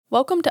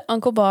Welcome to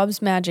Uncle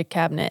Bob's Magic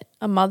Cabinet,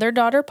 a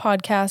mother-daughter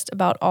podcast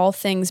about all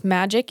things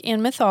magic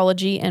and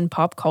mythology and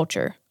pop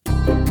culture.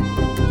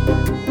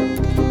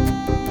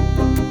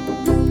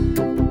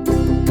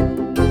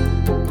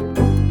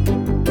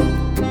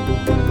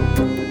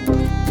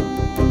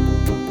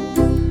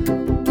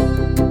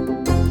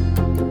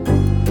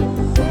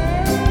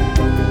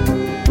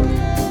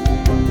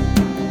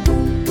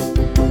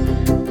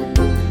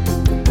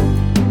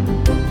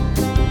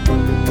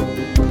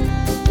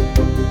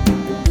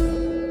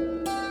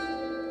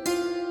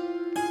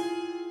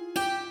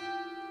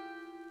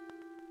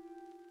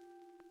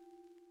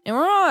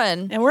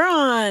 And we're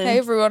on. Hey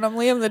everyone, I'm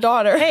Liam the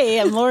daughter. Hey,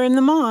 I'm Lauren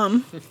the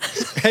mom.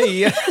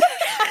 Hey.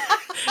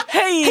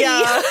 Hey,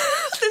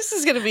 this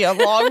is going to be a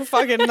long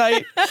fucking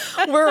night.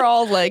 We're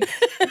all like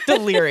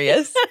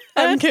delirious.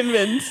 I'm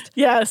convinced.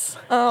 Yes.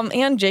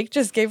 And Jake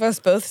just gave us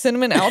both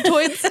cinnamon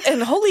Altoids,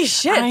 and holy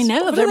shit. I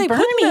know, what they're do they put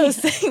in burning. those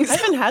things? I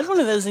haven't had one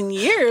of those in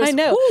years. I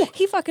know. Ooh.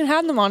 He fucking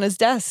had them on his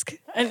desk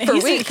And for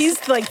weeks.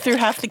 he's like through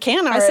half the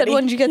can already. I said,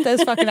 when did you get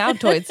those fucking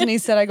Altoids? And he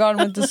said, I got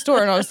them at the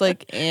store. And I was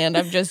like, and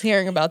I'm just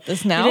hearing about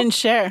this now. You didn't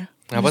share.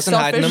 I wasn't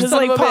hiding It them. was Son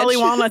like of a Polly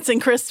bitch. Walnuts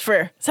and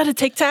Christopher. Is that a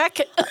Tic Tac?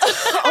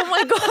 Oh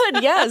my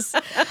God, yes.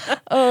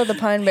 Oh, the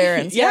Pine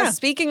Barrens. Yeah.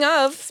 Speaking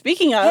of,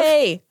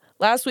 Hey,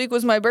 last week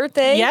was my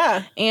birthday.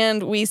 Yeah.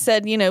 And we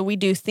said, we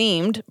do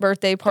themed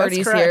birthday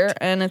parties correct. here.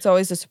 And it's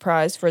always a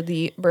surprise for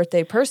the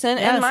birthday person.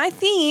 Yes. And my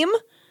theme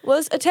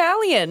was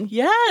Italian.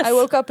 Yes. I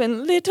woke up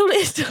in Little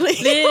Italy.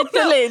 Little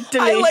Italy.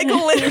 I like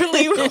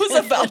literally was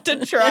about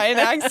to try an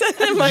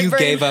accent in my You brain.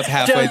 gave up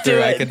halfway Don't do through,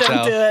 it. I could Don't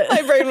tell. do it.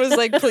 My brain was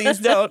like, please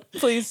don't.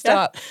 Please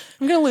stop.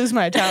 I'm going to lose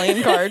my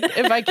Italian card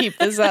if I keep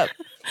this up.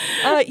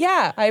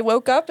 I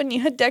woke up and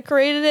you had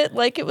decorated it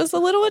like it was a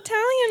little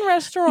Italian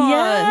restaurant.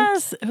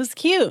 Yes. It was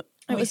cute.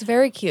 It was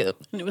very cute.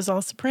 And it was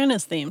all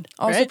Sopranos themed.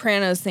 All right?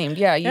 Sopranos themed.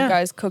 Yeah, you Yeah.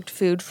 guys cooked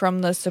food from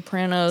the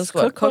Sopranos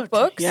Cookbook.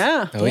 cookbooks.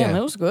 Yeah. Oh, Damn, yeah.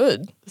 it was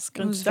good. It's It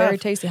good was stuff. very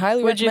tasty.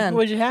 Highly What'd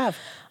recommend. you have?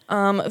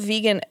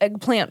 Vegan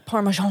eggplant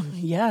parmesan.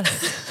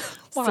 Yes.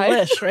 It's Why?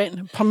 delish,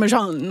 right?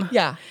 Parmesan.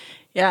 Yeah.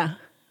 Yeah.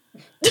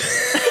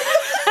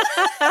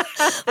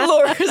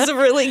 Laura's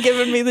really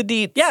giving me the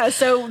deets. Yeah,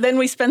 so then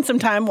we spent some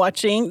time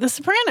watching The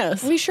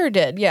Sopranos. We sure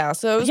did. Yeah.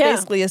 So it was Yeah.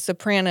 basically a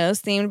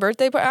Sopranos themed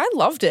birthday party. I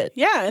loved it.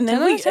 Yeah, and then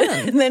 10 out of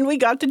 10. and then we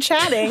got to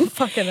chatting.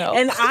 Fucking hell.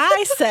 And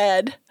I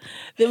said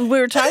that we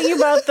were talking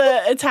about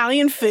the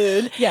Italian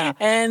food. Yeah.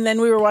 And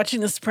then we were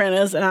watching The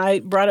Sopranos, and I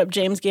brought up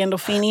James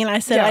Gandolfini, and I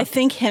said, Yeah. I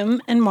think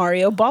him and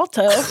Mario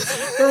Balto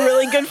were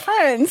really good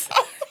friends.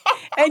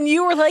 And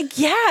you were like,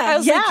 yeah,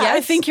 was like, I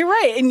yes. think you're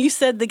right. And you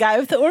said the guy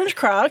with the orange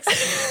Crocs.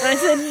 And I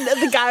said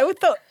the guy with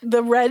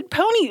the red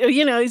pony,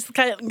 he's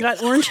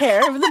got orange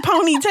hair with the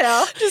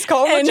ponytail. Just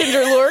call him And- a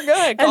ginger, Laura. Go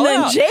ahead. Call And him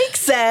then out. Jake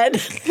said,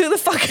 Who the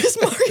fuck is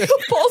Mario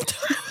Balto?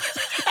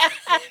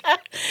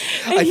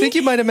 I think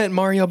you might have meant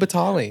Mario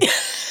Batali.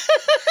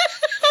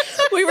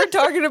 We were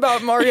talking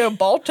about Mario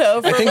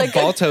Balto. For I think like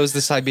Balto's the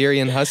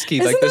Siberian Husky,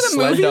 isn't like the that a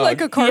sled movie, dog. like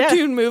a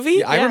cartoon movie?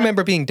 Yeah, I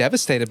remember being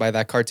devastated by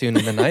that cartoon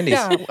in the 90s.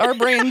 Yeah, our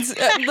brains,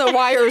 the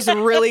wires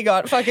really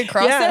got fucking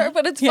crossed Yeah. there.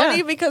 But it's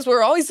funny because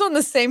we're always on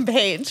the same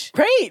page.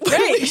 Great, We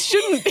great.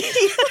 shouldn't be.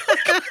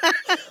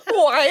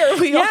 Why are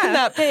we Yeah. on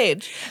that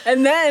page?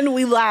 And then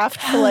we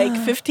laughed for like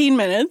 15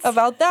 minutes.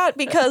 About that,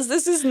 because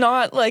this is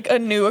not like a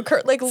new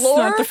occur. Like It's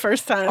Laura, not the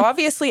first time.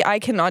 obviously, I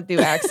cannot do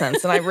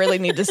accents, and I really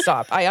need to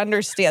stop. I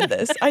understand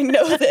this. I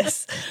know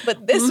this.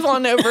 But this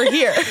one over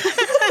here.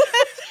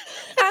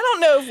 I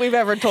don't know if we've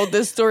ever told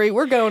this story.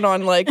 We're going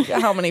on like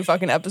how many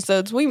fucking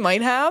episodes we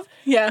might have.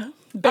 Yeah,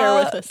 bear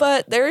with us.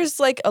 But there's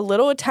like a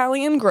little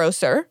Italian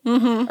grocer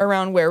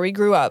around where we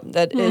grew up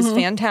that is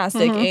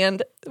fantastic.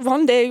 And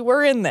one day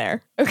we're in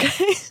there,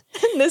 okay?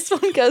 And this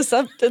one goes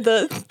up to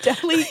the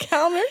deli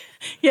counter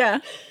Yeah,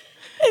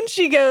 and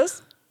she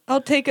goes,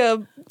 I'll take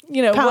a,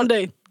 pound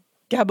a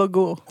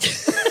gabagool.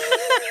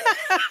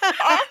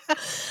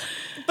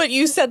 But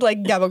you said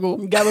like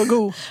gabagool.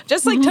 Gabagool.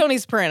 Just like Tony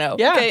Soprano.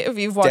 Yeah. Okay, if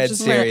you've watched Dead The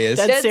Soprano. serious.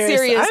 Dead serious.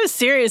 serious. I was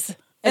serious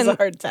as a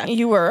heart attack.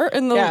 You were.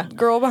 And the Yeah.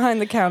 girl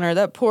behind the counter,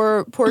 that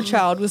poor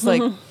child was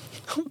like,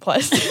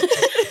 bless.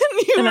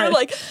 And you And were I-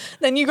 like,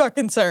 then you got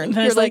concerned. And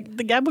I You're was like,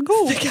 the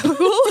gabagool.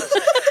 gabagool.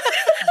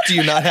 Do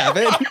you not have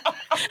it?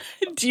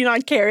 Do you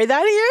not carry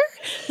that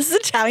here? This is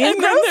Italian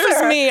And then grocer.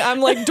 there's me. I'm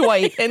like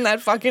Dwight in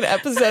that fucking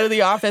episode of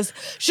The Office.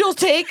 She'll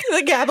take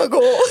the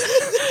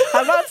gabagool.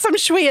 How about some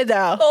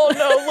Schwiedo? Oh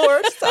no,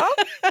 Lord, stop.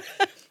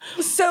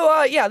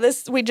 So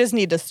this we just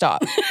need to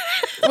stop.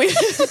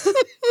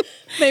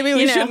 Maybe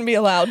we You know, shouldn't be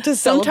allowed to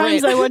celebrate.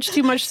 Sometimes I watch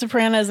too much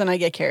Sopranos and I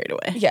get carried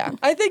away. Yeah,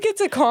 I think it's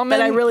a common.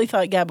 But I really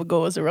thought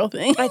gabagool was a real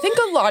thing. I think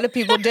a lot of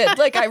people did.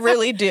 Like, I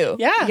really do.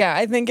 Yeah. Yeah,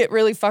 I think it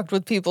really fucked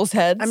with people's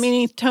heads. I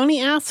mean,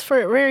 Tony asked for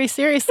it very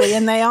seriously,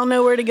 and they all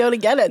know where to go to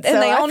get it. and so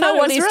they I all know thought it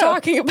what was he's real.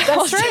 talking about.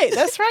 That's right.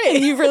 That's And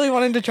right. you really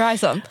wanted to try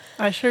some.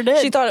 I sure did.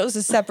 She thought it was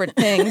a separate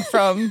thing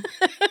from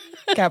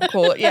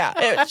Capricool. Yeah.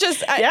 It's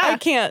just, I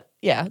can't.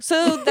 Yeah.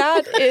 So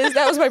that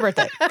was my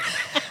birthday.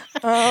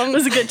 It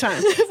was a good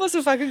time. It was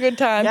a fucking good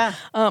time. Yeah.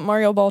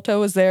 Mario Balto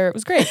was there. It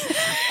was great.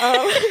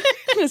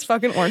 his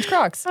fucking orange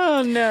Crocs.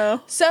 Oh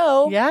no.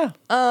 So Yeah.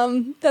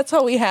 that's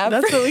all we have.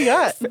 That's what we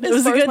got. It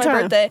was a good my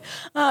time. birthday.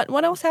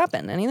 What else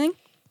happened? Anything?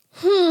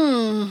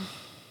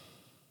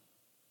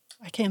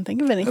 I can't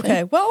think of anything.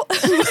 Okay, well,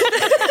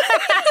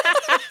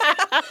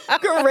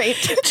 great.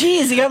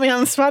 Jeez, you got me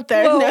on the spot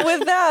there. Well, No.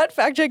 with that,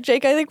 fact check,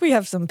 Jake, I think we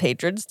have some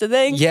patrons to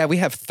thank. Yeah, we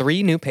have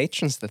 3 new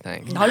patrons to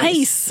thank.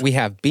 Nice. We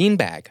have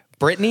Beanbag,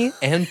 Brittany,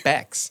 and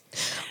Bex.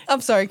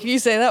 I'm sorry, can you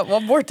say that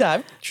one more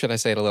time? Should I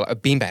say it a little?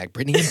 Beanbag,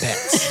 Brittany, and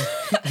Bex.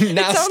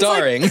 Now sounds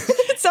starring.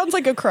 It sounds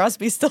like a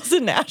Crosby, Stills,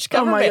 and Nash Oh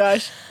cover my band.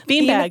 gosh.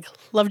 Beanbag.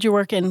 Loved your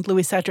work in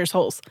Louis Satcher's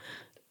Holes.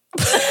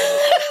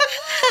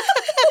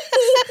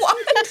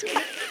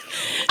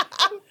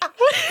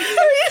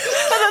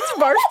 That's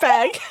barf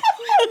bag.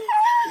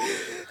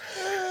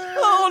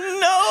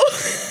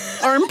 Oh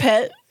no.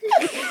 Armpit.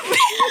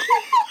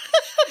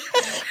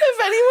 If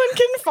anyone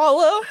can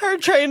follow her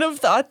train of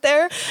thought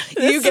there,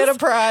 you get a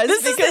prize.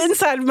 This is the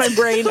inside of my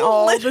brain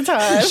all the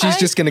time. She's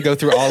just going to go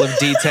through all of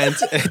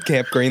D10 at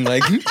Camp Green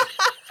Lake.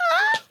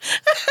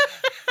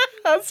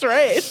 That's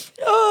right.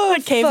 Oh,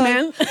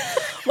 Caveman.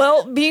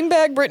 Well,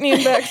 Beanbag, Brittany,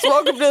 and Bex,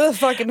 welcome to the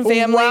fucking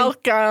family.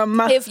 Welcome.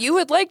 If you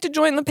would like to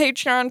join the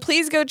Patreon,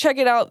 please go check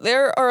it out.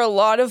 There are a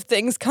lot of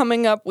things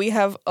coming up. We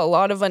have a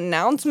lot of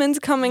announcements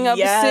coming up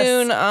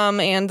soon.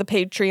 And the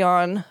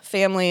Patreon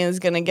family is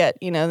going to get,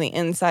 the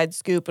inside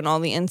scoop and all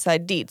the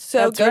inside deets. So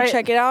That's go right.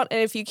 check it out.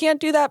 And if you can't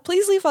do that,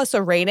 please leave us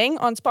a rating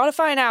on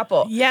Spotify and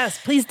Apple. Yes,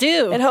 please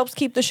do. It helps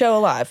keep the show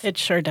alive. It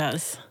sure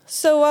does.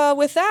 So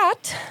with that,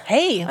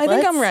 Hey, I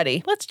think I'm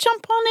ready. Let's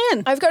jump on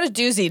in. I've got a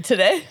doozy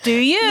today. Do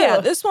you?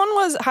 Yeah, this one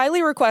was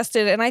highly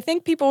requested, and I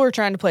think people were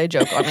trying to play a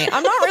joke on me.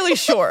 I'm not really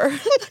sure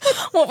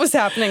what was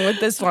happening with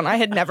this one. I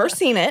had never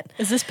seen it.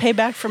 Is this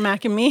payback for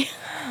Mac and me?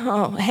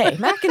 Oh, hey,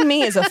 Mac and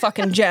Me is a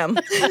fucking gem.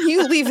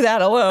 You leave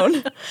that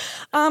alone.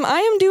 I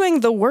am doing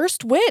The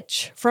Worst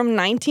Witch from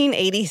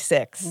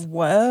 1986.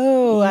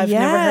 Whoa, I've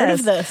never heard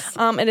of Yes. this.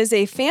 It is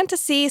a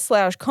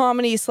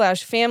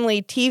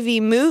fantasy/comedy/family TV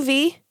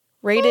movie,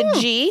 rated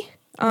G.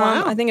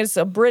 Wow. I think it's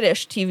a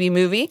British TV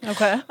movie.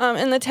 Okay.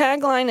 And the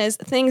tagline is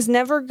 "Things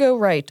never go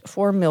right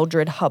for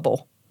Mildred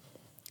Hubble."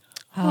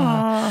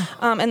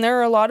 And there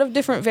are a lot of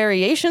different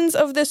variations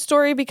of this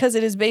story because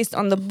it is based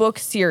on the book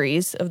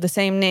series of the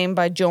same name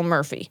by Jill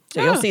Murphy.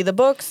 So you'll see the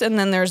books, and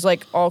then there's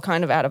like all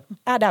kind of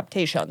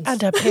adaptations.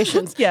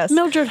 Adaptations. Yes.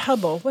 Mildred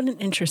Hubble. What an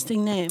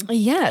interesting name.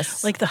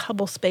 Yes. Like the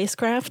Hubble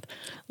spacecraft.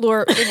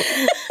 Laura,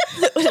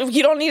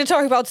 you don't need to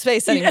talk about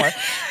space anymore.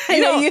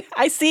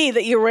 I see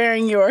that you're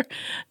wearing your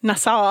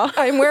NASA.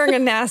 I'm wearing a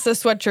NASA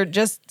sweatshirt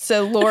just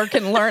so Laura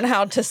can learn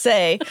how to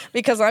say,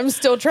 because I'm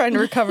still trying to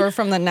recover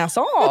from the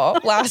NASA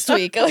last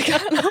week. Like,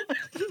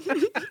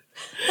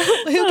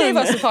 who gave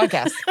us the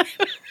podcast?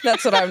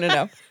 That's what I want to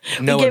know.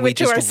 No gave one, we it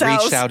to just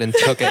ourselves. reached out and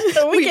took it.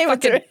 We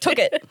fucking took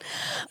it.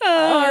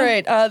 All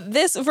right.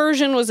 This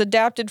version was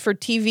adapted for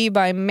TV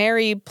by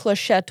Mary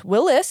Plachette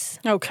Willis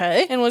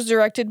Okay. and was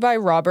directed by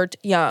Robert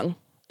Young.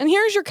 And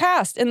here's your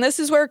cast, and this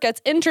is where it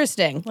gets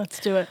interesting. Let's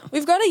do it.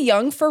 We've got a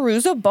young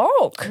Firuza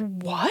Balk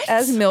What?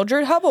 as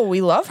Mildred Hubble.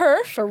 We love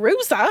her.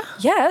 Firuza.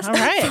 Yes. All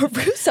right.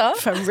 Firuza.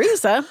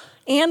 Firuza.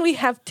 And we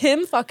have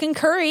Tim fucking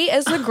Curry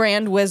as the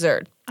Grand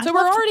Wizard. So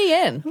we're loved- already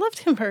in. I love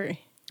Tim Curry.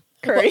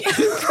 Curry. I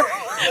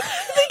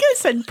think I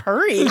said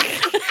Purry.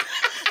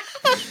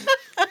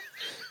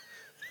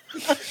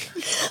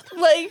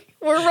 Like,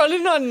 we're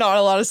running on not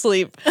a lot of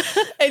sleep.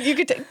 And you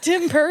could take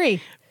Tim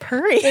Curry.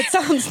 Purry. It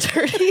sounds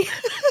dirty.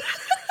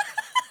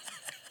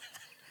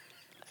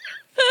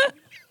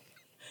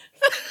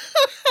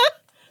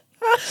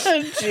 Oh,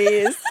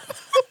 jeez.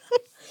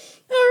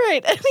 All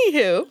right.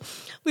 Anywho,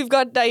 we've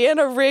got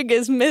Diana Rigg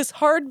as Miss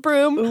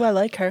Hardbroom. Ooh, I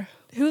like her.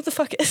 Who the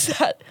fuck is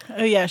that?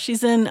 Oh, yeah.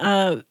 She's in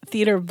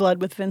Theater of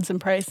Blood with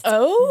Vincent Price.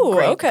 Oh,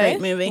 Great, okay.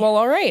 great movie. Well,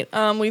 all right.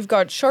 We've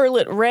got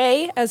Charlotte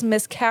Ray as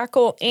Miss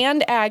Cackle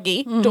and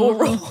Aggie, dual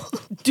role.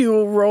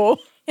 Dual role.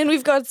 And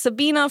we've got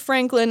Sabina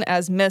Franklin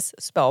as Miss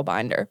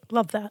Spellbinder.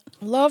 Love that.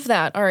 Love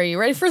that. All right, you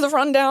ready for the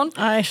rundown?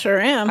 I sure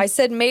am. I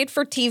said made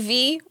for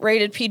TV,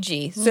 rated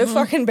PG. So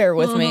fucking bear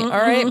with me, all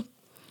right?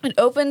 It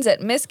opens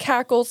at Miss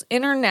Cackle's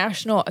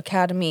International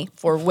Academy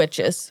for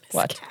Witches.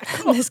 What?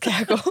 Miss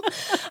Cackle.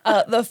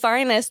 The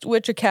finest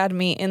witch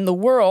academy in the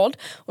world,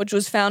 which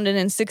was founded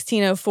in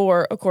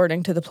 1604,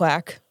 according to the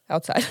plaque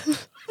outside.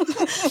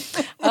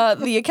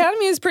 The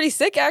academy is pretty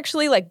sick,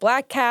 actually. Like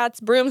black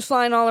cats, brooms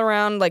flying all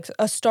around, like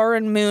a star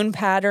and moon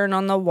pattern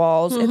on the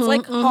walls. It's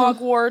like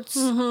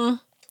Hogwarts.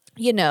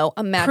 You know,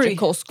 a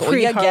magical school.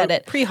 You get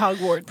it.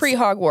 Pre-Hogwarts.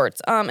 Pre-Hogwarts.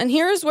 And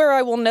here's where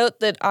I will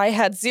note that I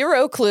had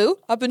zero clue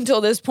up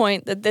until this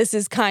point that this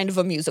is kind of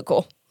a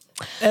musical.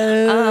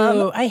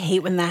 Oh, I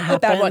hate when that happens.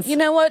 Bad one. You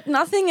know what?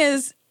 Nothing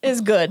is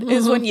is good.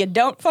 Is when you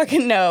don't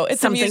fucking know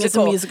it's Something a is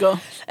musical. a musical.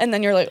 And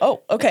then you're like,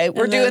 oh, okay,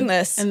 we're doing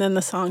this. And then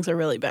the songs are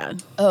really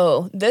bad.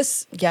 Oh,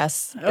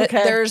 yes.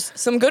 Okay. There's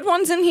some good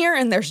ones in here,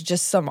 and there's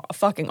just some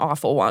fucking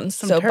awful ones.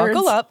 Some so turds?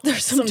 buckle up.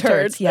 There's some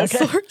turds. Yes,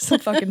 Okay. Lord, some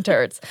fucking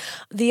turds.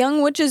 The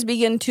young witches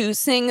begin to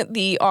sing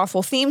the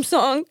awful theme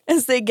song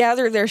as they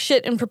gather their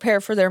shit and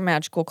prepare for their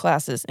magical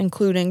classes,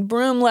 including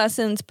broom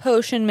lessons,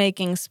 potion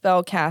making,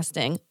 spell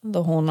casting,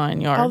 the whole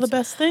 9 yards. All the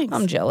best things.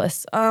 I'm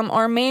jealous.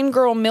 Our main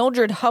girl,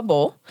 Mildred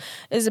Hubble,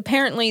 is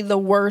apparently the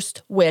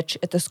worst witch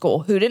at the school.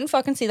 Who didn't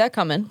fucking see that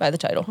coming by the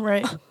title?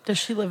 Right. Does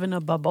she live in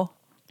a bubble?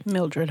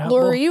 Mildred Hubble.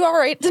 Laura, are you all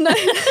right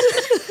tonight?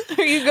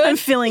 Are you good? I'm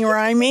feeling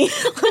rhymey.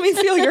 Let me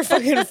feel your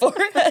fucking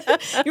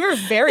forehead. You were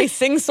very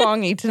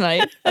sing-songy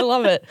tonight. I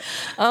love it.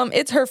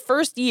 It's her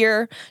first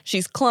year.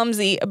 She's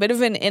clumsy, a bit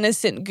of an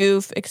innocent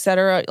goof,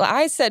 etc.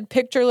 I said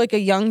picture like a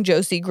young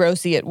Josie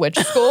Grossi at witch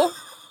school.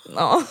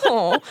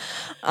 Oh,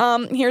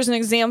 here's an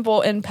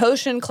example. In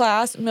potion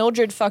class,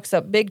 Mildred fucks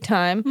up big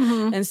time.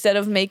 Instead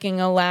of making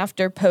a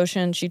laughter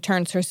potion, she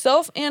turns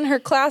herself and her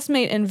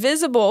classmate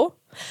invisible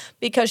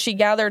because she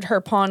gathered her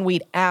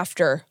pondweed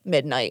after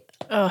midnight.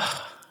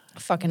 Ugh.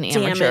 Fucking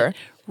Damn amateur. it.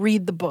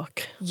 Read the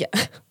book. Yeah.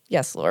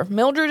 Yes, Laura.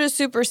 Mildred is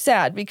super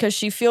sad because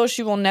she feels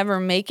she will never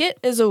make it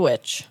as a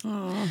witch.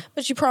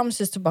 But she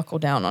promises to buckle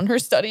down on her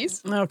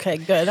studies. Okay,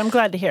 good. I'm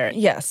glad to hear it.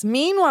 Yes.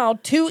 Meanwhile,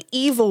 2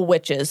 evil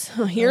witches.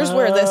 Here's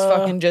where this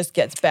fucking just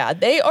gets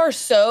bad. They're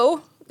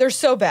so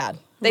bad.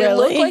 They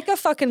Really? look like a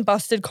fucking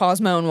busted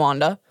Cosmo and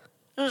Wanda.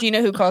 Do you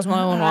know who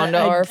Cosmo and Wanda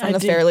are from I the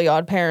do. Fairly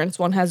Odd Parents?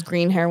 One has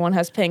green hair, one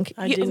has pink.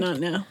 I do not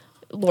know.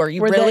 Laura,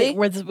 you Were really?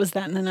 was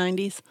that in the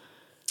 90s?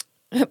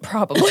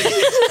 Probably.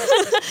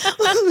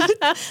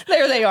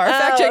 There they are.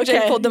 Fact check Jake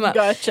okay. pulled them up.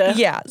 Gotcha.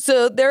 Yeah.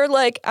 So they're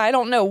like, I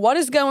don't know what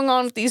is going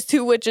on with these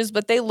 2 witches,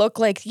 but they look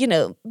like,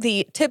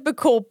 the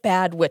typical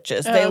bad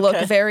witches. They look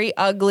Okay. very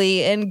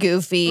ugly and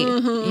goofy,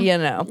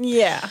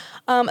 Yeah.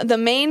 The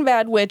main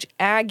bad witch,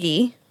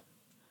 Aggie.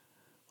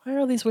 Why are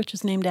all these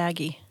witches named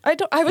Aggie?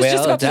 I was just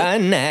Well about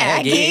done,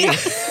 Aggie.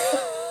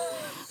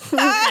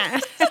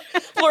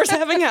 Laura's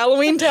having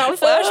Halloween Town flashbacks.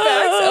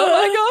 Oh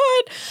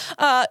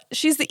my God.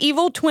 She's the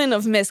evil twin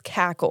of Miss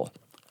Cackle.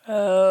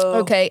 Oh.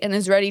 Okay, and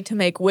is ready to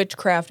make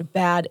witchcraft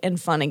bad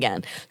and fun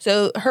again.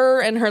 So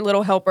her and her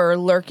little helper are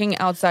lurking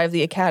outside of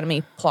the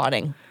academy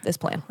plotting this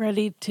plan.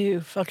 Ready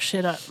to fuck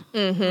shit up.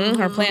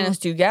 Her plan is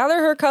to gather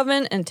her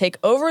coven and take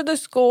over the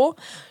school,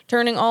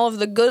 turning all of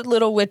the good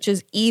little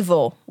witches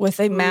evil with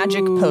a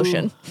magic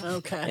potion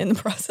Okay. in the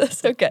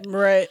process. Okay.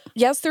 Right.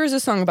 Yes, there is a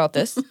song about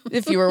this,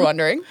 if you were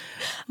wondering.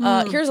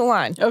 Here's a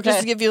line. Okay.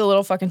 Just to give you a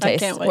little fucking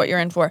taste can't of wait. what you're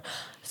in for.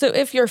 So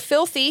if you're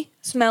filthy,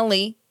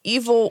 smelly,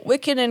 evil,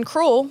 wicked, and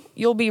cruel,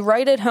 you'll be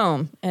right at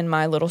home in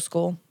my little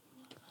school.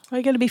 Why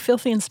you gotta be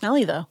filthy and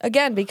smelly though?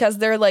 Again, because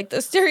they're like the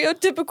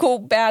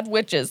stereotypical bad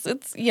witches.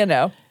 It's,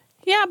 Yeah,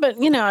 but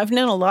I've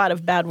known a lot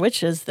of bad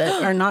witches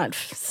that are not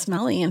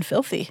smelly and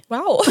filthy.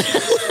 Wow.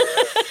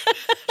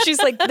 She's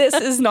like, this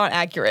is not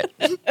accurate.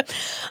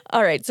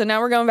 All right, so now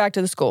we're going back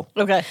to the school.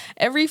 Okay.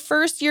 Every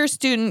first-year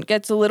student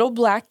gets a little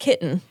black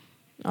kitten,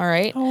 all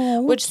right,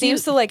 which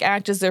seems to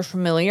act as their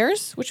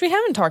familiars, which we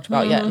haven't talked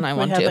about yet, and I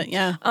want to.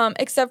 Yeah.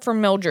 Except for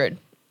Mildred.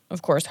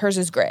 Of course, hers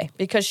is gray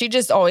because she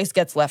just always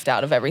gets left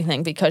out of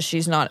everything because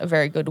she's not a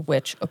very good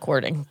witch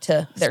according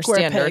to their Square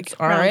standards. peg,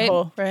 All round right.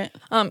 hole, right.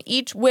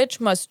 Each witch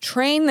must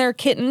train their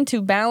kitten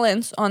to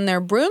balance on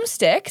their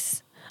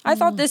broomsticks. I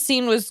thought this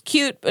scene was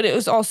cute, but it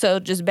was also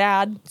just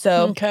bad.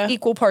 So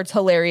equal parts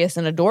hilarious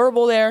and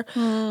adorable there.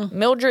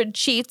 Mildred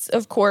cheats,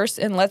 of course,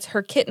 and lets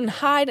her kitten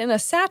hide in a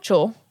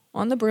satchel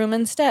on the broom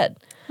instead.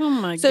 Oh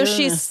my So goodness.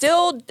 she's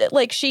still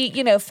she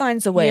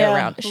finds a way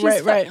around.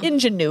 She's right.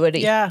 ingenuity.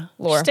 Yeah.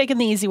 Laura. She's taking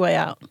the easy way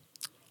out.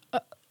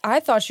 I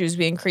thought she was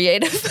being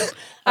creative.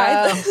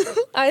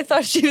 I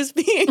thought she was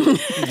being, and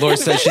Laura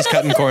says she's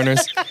cutting corners.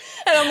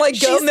 I'm like,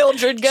 go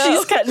Mildred, go.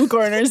 She's cutting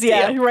corners.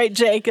 Yeah. Right,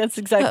 Jake. That's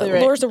exactly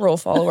right. Laura's a rule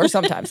follower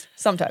sometimes.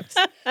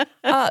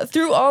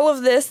 Through all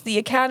of this, the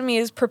Academy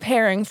is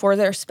preparing for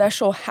their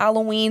special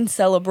Halloween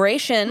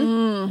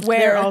celebration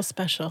They're all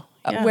special.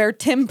 Yeah. where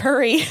Tim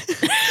Purry,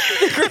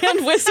 the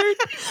Grand Wizard,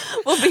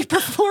 will be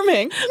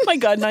performing. Oh my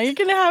God, now you're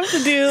going to have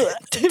to do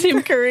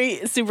Tim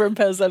Curry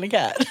superimposed on a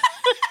cat.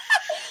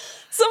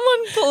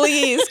 Someone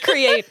please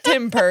create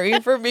Tim Purry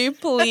for me,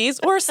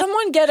 please. Or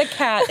someone get a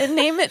cat and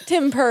name it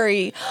Tim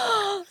Purry.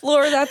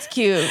 Laura, that's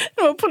cute.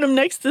 We'll put him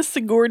next to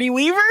Sigourney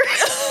Weaver.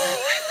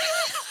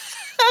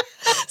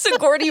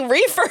 Sigourney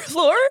Reefer,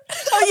 Laura.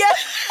 Oh, yeah.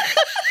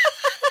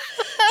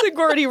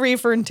 Sigourney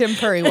Reefer and Tim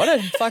Purry. What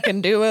a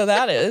fucking duo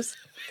that is.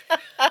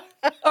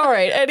 All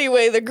right.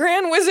 Anyway, the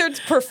Grand Wizard's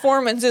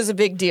performance is a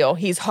big deal.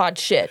 He's hot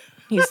shit.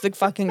 He's the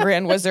fucking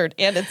Grand Wizard,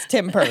 and it's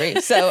Tim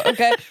Purry. So,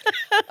 okay.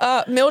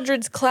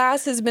 Mildred's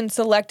class has been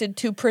selected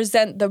to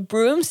present the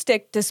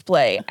broomstick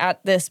display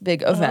at this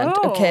big event,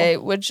 okay?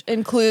 Which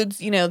includes,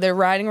 they're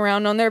riding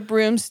around on their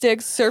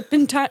broomsticks,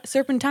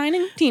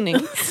 serpentining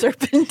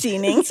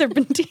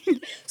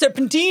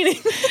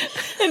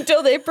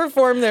until they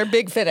perform their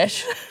big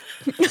finish.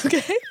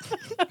 Okay.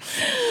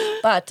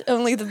 But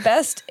only the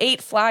best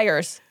 8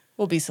 flyers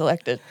will be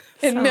selected.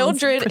 And Sounds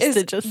Mildred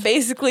prestigious. is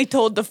basically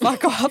told to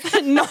fuck off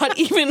and not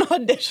even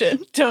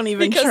audition. Don't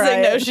even because try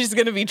they know it. she's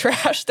going to be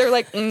trashed. They're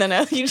like,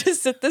 no, you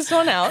just sit this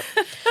one out.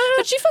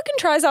 But she fucking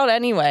tries out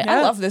anyway. I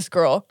Yeah. love this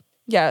girl.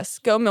 Yes,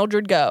 go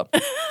Mildred, go.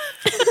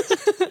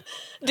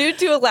 Due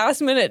to a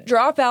last-minute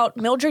dropout,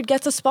 Mildred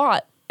gets a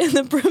spot in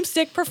the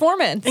broomstick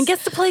performance. And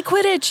gets to play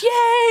Quidditch.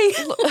 Yay!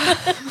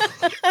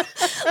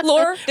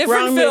 Lore, different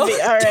Wrong film.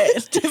 movie. All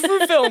right.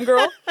 Different film,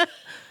 girl.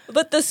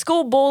 But the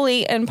school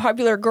bully and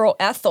popular girl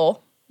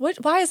Ethel.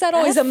 Why is that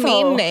always a Ethel.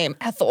 meme name?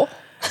 Ethel.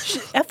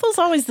 Ethel's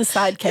always the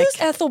sidekick. Who's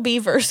Ethel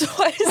Beavers?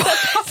 Why is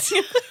that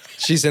costume?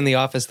 She's in the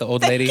office, the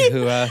old lady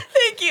who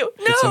Thank you.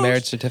 gets the No.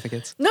 marriage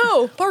certificates.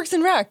 No, Parks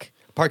and Rec.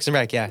 Parks and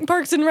Rec, yeah.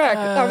 Parks and Rec.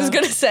 I was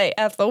going to say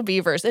Ethel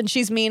Beavers. And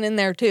she's mean in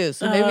there too.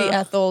 So maybe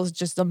Ethel's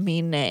just a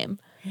mean name.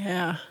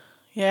 Yeah.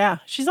 Yeah.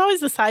 She's always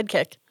the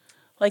sidekick.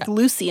 Like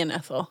Lucy and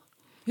Ethel.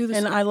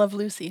 And I Love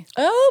Lucy.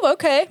 Oh,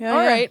 okay. Yeah,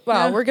 All yeah, right.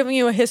 Wow. yeah. We're giving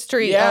you a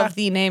history Yeah. of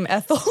the name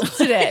Ethel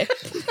today.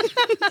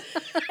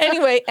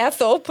 Anyway,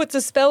 Ethel puts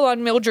a spell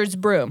on Mildred's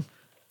broom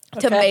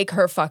to Okay. make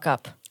her fuck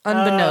up,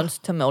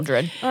 unbeknownst to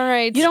Mildred. All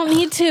right. You don't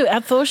need to,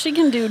 Ethel. She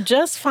can do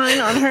just fine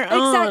on her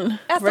own. Exactly.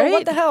 Ethel, right?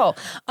 what the hell?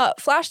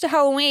 Flash to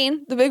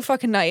Halloween, the big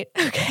fucking night.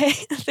 Okay.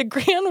 The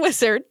Grand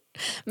Wizard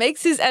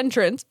makes his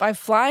entrance by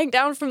flying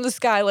down from the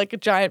sky like a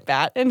giant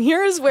bat. And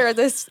here's where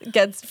this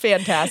gets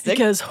fantastic. It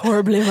goes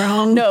horribly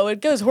wrong. No,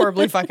 it goes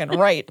horribly fucking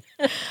right.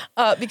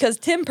 Because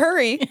Tim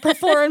Curry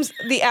performs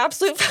the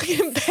absolute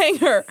fucking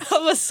banger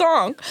of a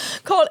song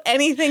called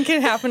Anything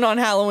Can Happen on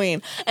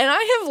Halloween. And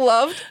I have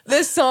loved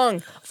this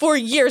song for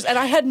years, and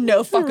I had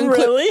no fucking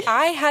clue. Really?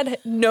 I had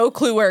no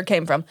clue where it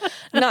came from.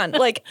 None.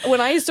 Like, when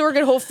I used to work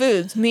at Whole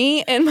Foods,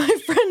 me and my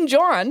friend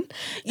John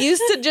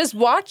used to just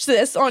watch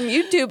this on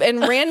YouTube and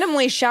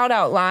randomly shout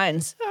out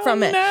lines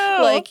from it. no.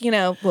 Like, you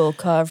know, we'll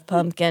carve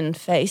pumpkin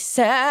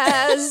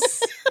faces.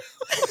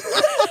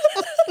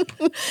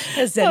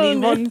 Has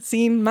anyone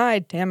seen my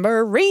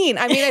tambourine?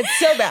 I mean, it's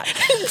so bad.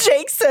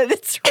 Jake said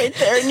it's right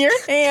there in your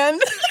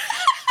hand.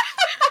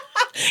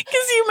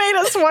 Because you made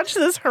us watch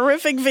this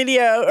horrific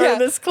video or Yeah.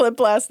 this clip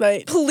last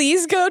night.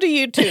 Please go to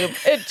YouTube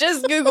and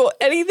just Google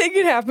anything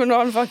can happen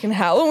on fucking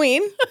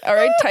Halloween. All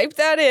right, type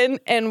that in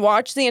and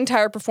watch the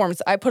entire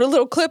performance. I put a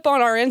little clip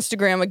on our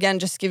Instagram again,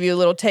 just to give you a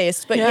little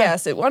taste. But Yeah.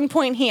 yes, at one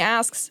point he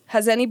asks,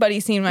 "Has anybody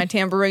seen my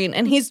tambourine?"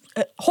 And he's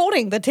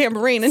holding the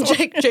tambourine, and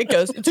Jake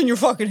goes, "It's in your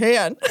fucking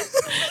hand."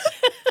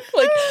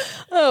 Like,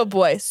 oh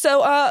boy.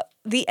 So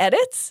the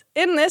edits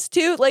in this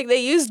too, like they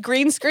used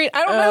green screen.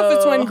 I don't know if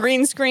it's when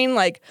green screen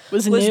like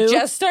Was was new?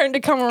 just starting to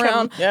come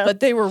around, yeah.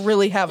 but they were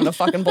really having a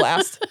fucking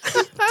blast.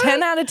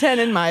 10 out of 10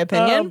 in my Oh,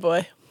 opinion.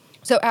 boy.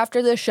 So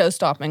after this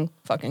show-stopping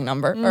fucking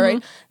number, all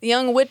right, the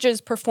young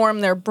witches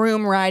perform their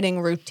broom riding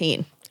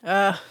routine.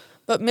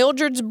 But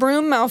Mildred's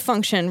broom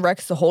malfunction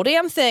wrecks the whole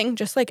damn thing,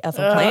 just like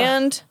Ethel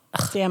planned.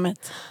 Damn it.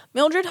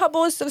 Mildred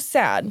Hubble is so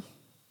sad.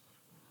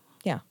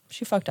 Yeah,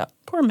 she fucked up.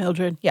 Poor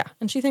Mildred. Yeah,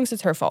 and she thinks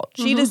it's her fault.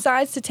 She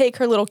decides to take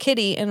her little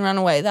kitty and run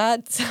away.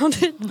 That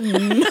sounded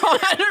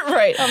not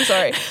right. I'm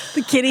sorry.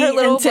 The kitty Her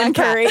little and Tim black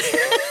cat. Curry.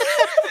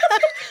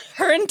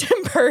 Her and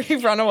Tim Curry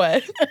run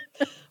away.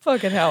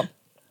 Fucking hell.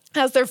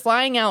 As they're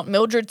flying out,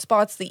 Mildred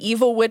spots the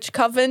evil witch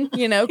coven,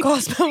 you know,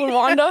 Cosmo and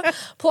Wanda,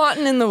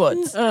 plotting in the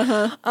woods.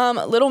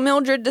 Little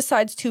Mildred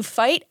decides to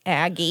fight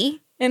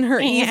Aggie in her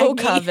evil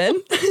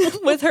coven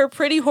with her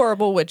pretty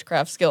horrible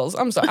witchcraft skills.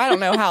 I'm sorry. I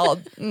don't know how.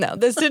 No,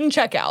 this didn't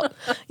check out.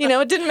 You know,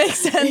 it didn't make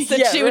sense that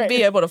Yeah, she would right.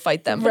 be able to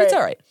fight them, but it's Right.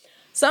 all right.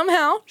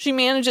 Somehow, she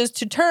manages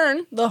to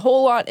turn the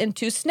whole lot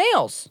into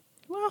snails.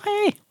 Well,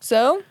 hey,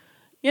 So,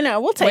 you know,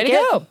 we'll take to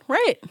it. go.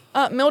 Right.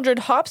 Mildred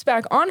hops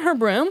back on her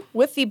broom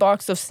with the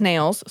box of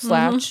snails,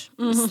 slash.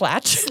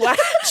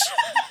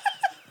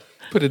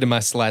 Put it in my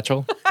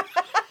slatchel.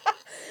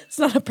 It's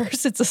not a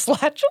purse, it's a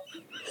slatchel.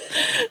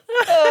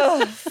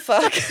 Oh,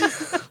 fuck.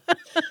 I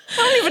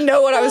don't even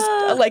know what I was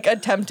like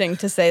attempting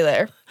to say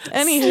there.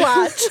 Any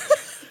Slat.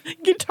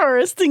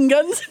 Guitarist in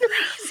Guns N'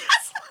 Roses.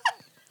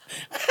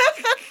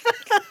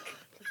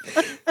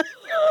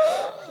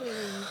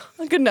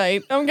 Good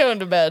night. I'm going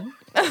to bed.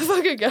 I'm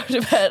fucking going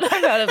to bed. I've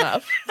had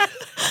enough.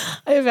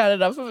 I have had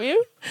enough of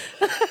you.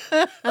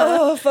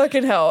 Oh,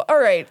 fucking hell. All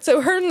right. So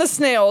her and the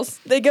snails,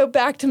 they go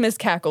back to Miss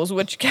Cackle's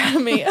Witch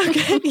Academy.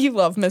 Okay. You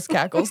love Miss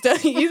Cackle's,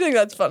 don't you? You think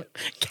that's funny.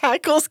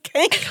 Cackles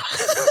Cake.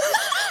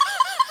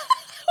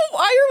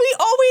 Why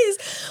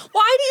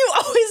do you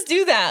always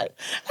do that?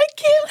 I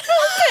can't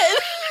help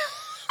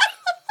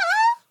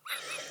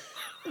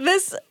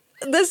it.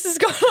 This is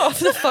going off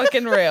the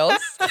fucking rails.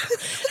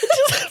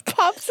 It just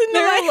pops into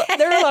my head.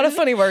 There are a lot of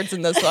funny words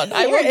in this one.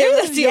 I will give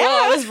this to you. While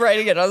I was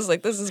writing it, I was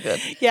like, this is good.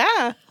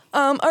 Yeah.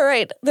 All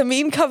right. The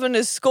mean coven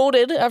is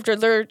scolded after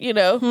they're,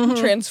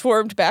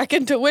 transformed back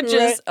into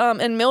witches. Right.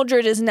 And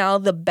Mildred is now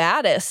the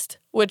baddest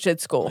witch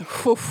at school.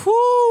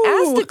 Woo-hoo.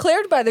 As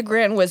declared by the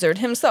Grand Wizard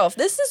himself.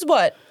 This is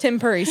what Tim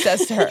Curry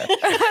says to her.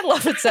 I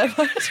love it so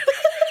much.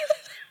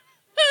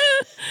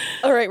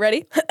 All right,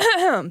 ready?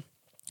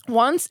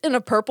 Once in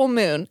a purple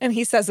moon, and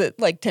he says it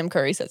like Tim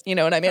Curry says, you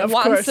know what I mean? Of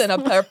Once course. in a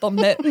purple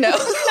moon. No.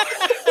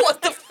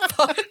 What the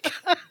fuck?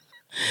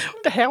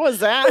 What the hell was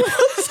that?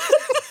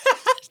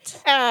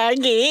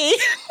 Aggie.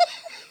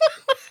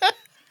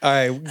 All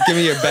right, give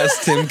me your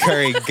best Tim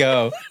Curry.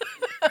 Go.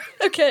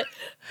 Okay.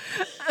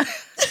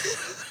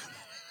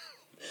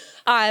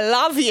 I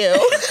love you.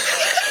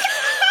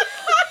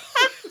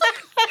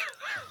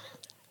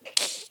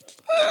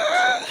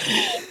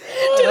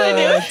 Did I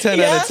do it? 10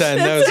 out of 10.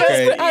 That was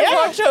great. I've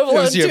watched Home That Alone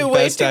was 2 your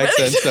way best too much.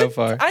 accent so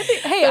far. I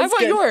think, hey, I want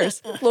good.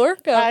 yours. Laura,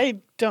 go. I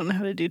don't know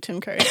how to do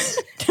Tim Curry.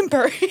 Tim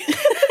Curry.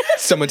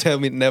 Someone tell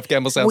me what Nev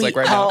Campbell sounds like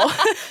right now.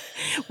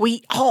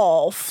 We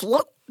all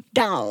float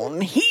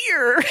down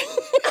here.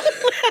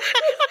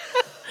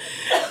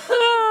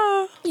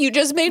 You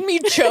just made me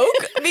choke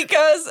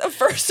because,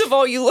 first of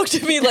all, you looked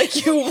at me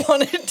like you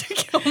wanted to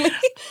kill me.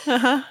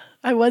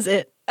 I was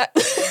it.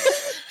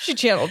 She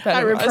channeled I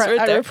Pennywise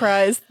right there.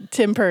 reprised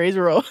Tim Curry's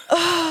role.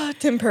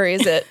 Tim Curry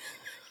is it.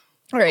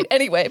 All right.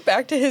 Anyway,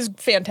 back to his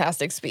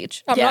fantastic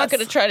speech. I'm not Yes.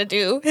 going to try to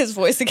do his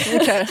voice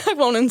again. Okay. I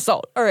won't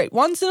insult. All right.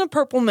 Once in a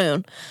purple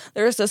moon,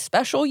 there is a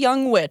special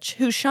young witch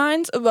who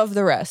shines above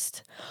the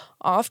rest.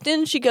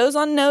 Often she goes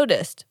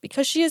unnoticed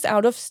because she is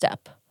out of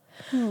step.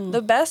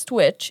 The best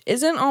witch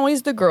isn't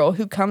always the girl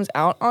who comes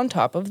out on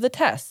top of the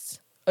tests.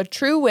 A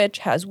true witch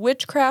has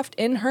witchcraft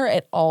in her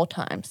at all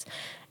times.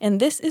 And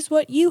this is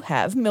what you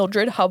have,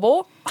 Mildred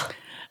Hubble.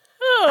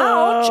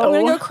 Ouch. I'm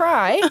going to go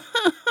cry.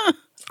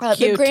 The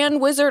Cute.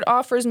 Grand Wizard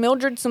offers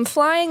Mildred some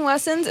flying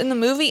lessons, and the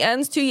movie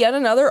ends to yet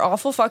another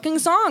awful fucking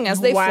song as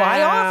they fly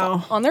Wow.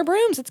 off on their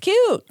brooms. It's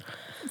cute.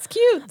 It's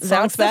cute. That's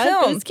Sounds the bad,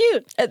 but film. it's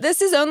cute.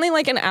 This is only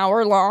like an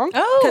hour long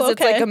Oh,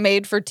 it's okay. like a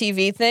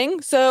made-for-TV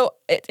thing. So,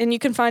 and you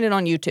can find it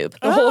on YouTube,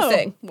 the whole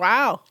thing.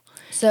 Wow.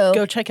 So,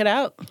 Go check it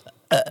out.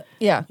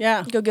 yeah,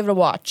 Yeah. go give it a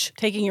watch.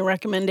 Taking your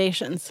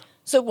recommendations.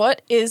 So,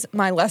 what is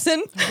my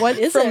lesson? What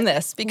is from it?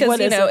 this? Because What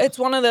you is know, it? it's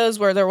one of those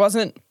where there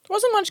wasn't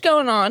much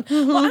going on.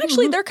 Well,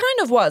 actually, there kind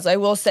of was. I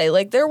will say,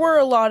 like there were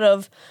a lot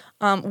of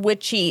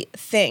witchy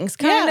things,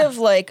 kind Yeah. of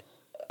like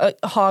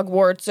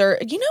Hogwarts, or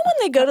you know when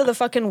they go to the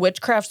fucking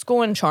witchcraft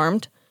school in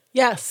Charmed.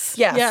 Yes.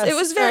 Yes, it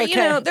was very,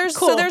 Okay. there's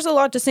Cool. so there's a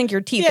lot to sink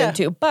your teeth Yeah.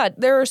 into, but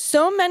there are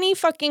so many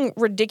fucking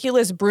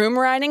ridiculous broom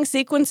riding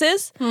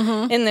sequences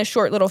in this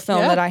short little film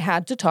Yeah. that I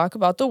had to talk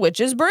about the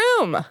witch's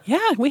broom. Yeah,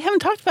 we haven't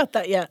talked about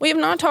that yet. We have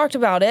not talked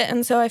about it,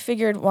 and so I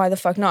figured, why the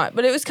fuck not?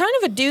 But it was kind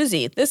of a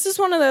doozy. This is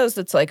one of those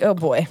that's like, oh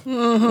boy.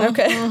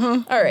 Okay.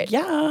 All right.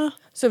 Yeah.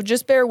 So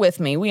just bear with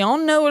me. We all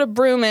know what a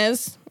broom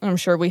is. I'm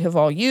sure we have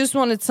all used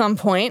one at some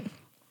point.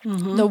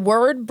 The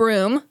word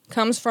broom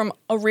comes from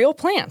a real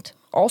plant,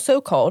 also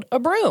called a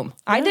broom.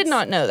 I did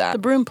not know that. The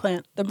broom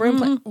plant. The broom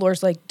plant.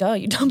 Laura's like, duh,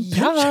 you dumb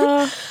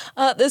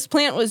bitch. This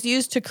plant was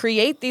used to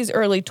create these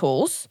early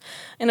tools,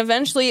 and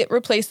eventually it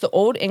replaced the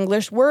Old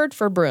English word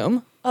for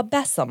broom, a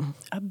besom.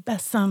 A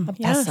besom.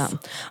 Yes. Besom.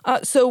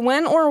 So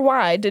when or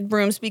why did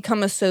brooms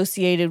become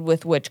associated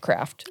with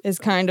witchcraft is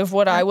kind of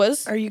what I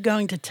was. Are you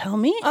going to tell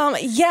me?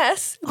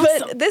 Yes,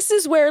 but this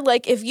is where,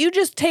 like, if you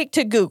just take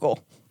to Google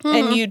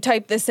and you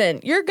type this in,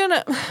 you're going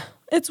to...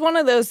 It's one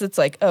of those that's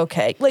like,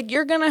 okay, like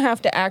you're going to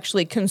have to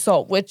actually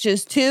consult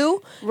witches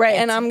too. Right.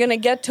 And I'm going to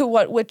get to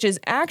what witches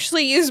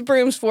actually use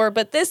brooms for,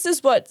 but this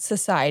is what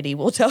society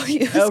will tell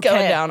you is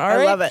going down. All right.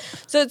 I love it.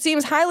 So it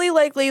seems highly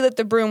likely that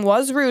the broom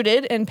was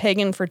rooted in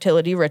pagan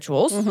fertility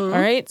rituals. All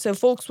right. So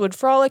folks would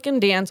frolic and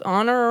dance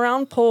on or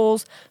around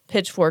poles,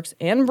 pitchforks,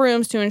 and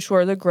brooms to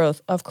ensure the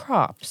growth of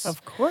crops.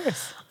 Of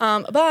course.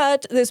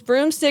 But this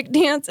broomstick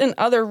dance and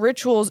other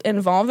rituals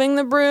involving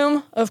the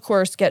broom, of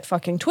course, get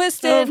fucking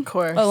twisted Of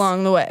course.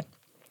 along the way.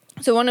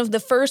 So one of the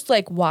first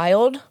like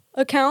wild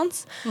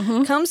accounts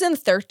comes in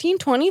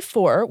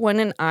 1324 when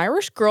an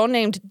Irish girl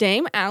named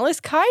Dame Alice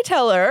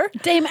Kyteler,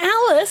 Dame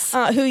Alice.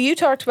 who you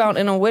talked about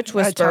in A Witch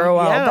Whisperer a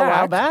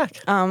while back.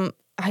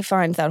 I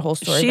find that whole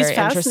story She's very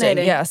interesting.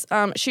 fascinating. Yes.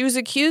 She was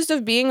accused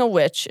of being a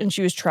witch and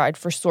she was tried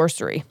for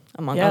sorcery,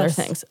 among other Yes.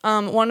 things.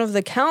 One of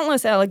the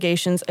countless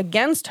allegations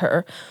against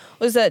her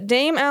was that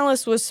Dame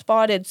Alice was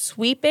spotted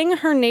sweeping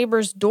her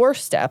neighbor's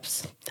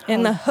doorsteps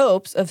in the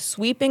hopes of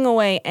sweeping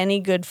away any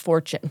good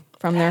fortune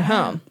from their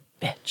home.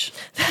 Bitch.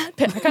 I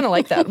kind of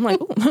like that. I'm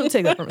like, ooh, I'm going to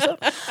take that for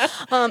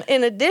myself.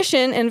 In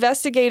addition,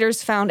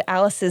 investigators found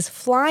Alice's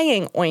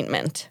flying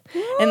ointment.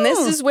 And this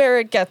is where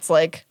it gets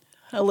like...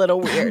 A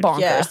little weird. bonkers,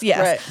 Yeah,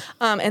 yes.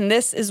 Right. And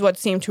this is what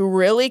seemed to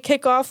really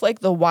kick off like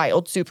the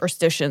wild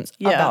superstitions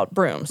about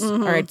brooms. All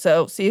right,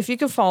 so see if you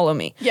can follow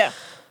me. Yeah.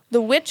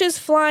 The witch's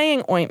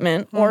flying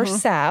ointment, or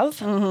salve,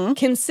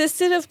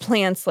 consisted of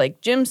plants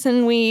like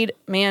Jimson weed,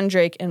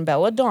 mandrake, and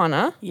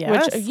belladonna,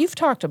 Yes. which you've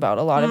talked about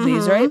a lot of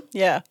these, right?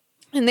 Yeah.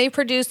 And they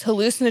produced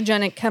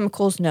hallucinogenic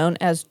chemicals known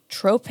as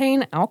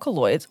tropane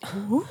alkaloids.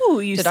 Ooh,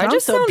 you Did sound I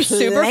just so sound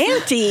super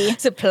planty.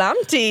 It's a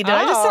planty. Did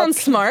I just Oh, sound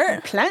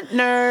smart? Plant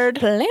nerd.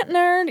 Plant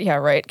nerd. Yeah,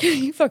 right.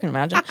 Can you fucking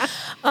imagine?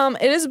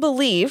 It is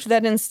believed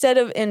that instead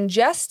of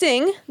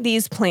ingesting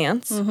these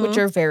plants, which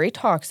are very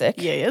toxic,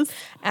 Yes.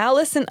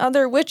 Alice and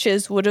other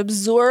witches would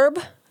absorb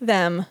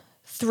them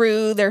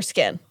through their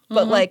skin,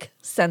 but like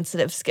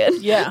sensitive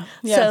skin. Yeah,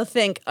 yeah. So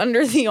think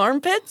under the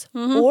armpits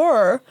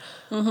or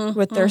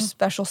with their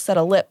special set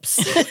of lips.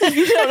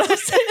 You know what I'm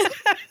saying?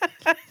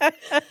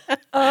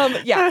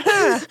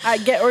 Yeah. I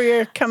get where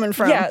you're coming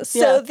from. Yeah.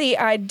 So the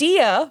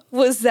idea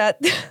was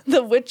that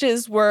the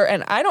witches were,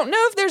 and I don't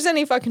know if there's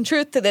any fucking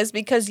truth to this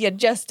because you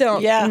just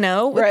don't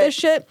know with this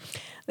shit.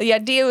 The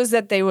idea was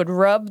that they would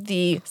rub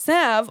the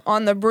salve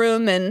on the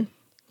broom and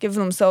give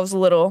themselves a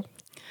little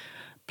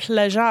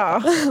pleasure,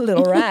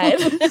 little ride,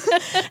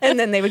 and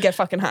then they would get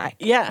fucking high.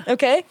 Yeah.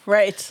 Okay.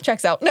 Right.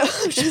 Checks out. No,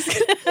 I'm just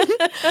kidding.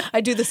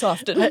 I do this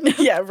often.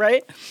 Yeah.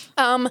 Right.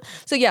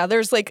 So yeah,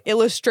 there's like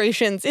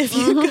illustrations. If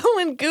you go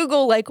and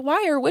Google like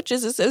why are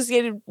witches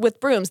associated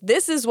with brooms,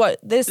 this is what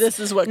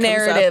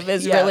narrative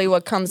is really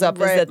what comes up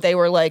is that they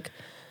were like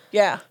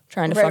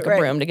trying to fuck a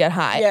broom to get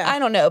high. Yeah. I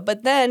don't know,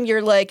 but then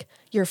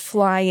you're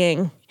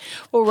flying.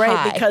 Well, right,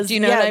 high. because do you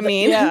know what I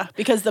mean? Yeah,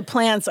 because the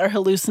plants are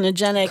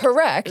hallucinogenic.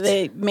 Correct.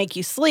 They make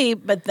you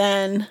sleep, but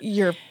then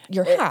you're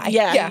high.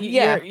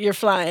 You're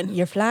flying.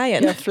 You're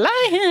flying. You're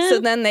flying.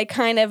 So then they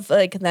kind of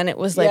like, then it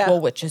was like,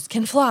 well, witches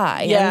can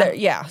fly.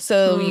 Yeah. And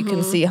so you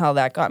can see how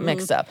that got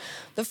mixed up.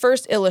 The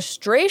first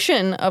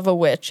illustration of a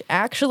witch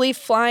actually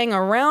flying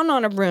around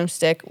on a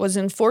broomstick was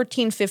in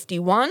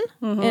 1451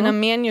 in a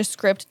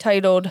manuscript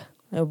titled,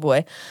 oh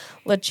boy,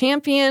 Le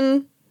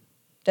Champion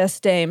des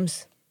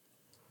Dames.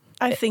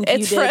 I think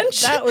it's you did.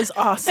 French. That was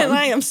awesome. And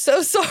I am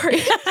so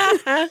sorry.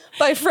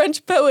 By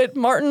French poet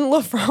Martin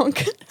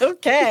Lefranc.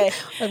 Okay.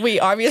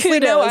 We obviously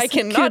know I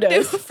cannot do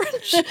a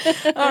French.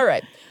 All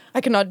right.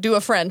 I cannot do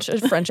a French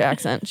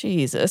accent.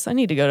 Jesus, I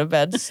need to go to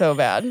bed so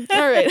bad.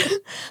 All right.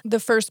 The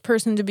first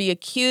person to be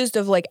accused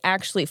of like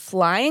actually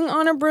flying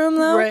on a broom,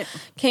 though,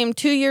 came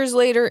 2 years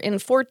later in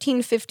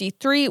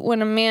 1453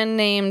 when a man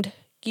named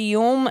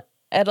Guillaume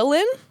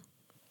Edelin,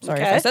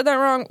 sorry if I said that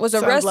wrong, was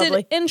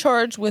arrested and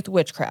charged with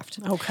witchcraft.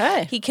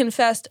 Okay. He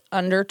confessed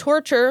under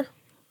torture.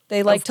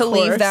 They like to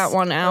leave that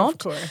one out. Of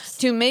course.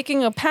 To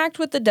making a pact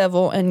with the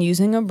devil and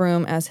using a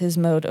broom as his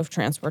mode of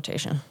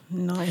transportation.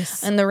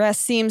 Nice. And the rest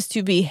seems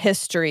to be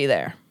history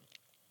there.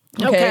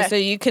 Okay, so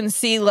you can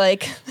see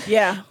like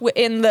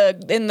in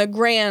the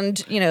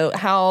grand,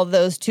 how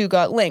those two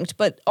got linked.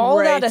 But all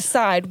that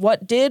aside,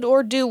 what did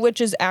or do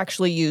witches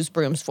actually use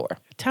brooms for?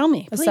 Tell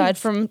me, please. Aside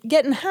from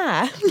getting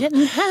high.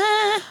 Getting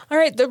high. All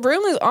right, the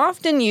broom is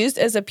often used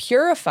as a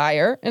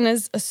purifier and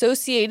is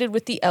associated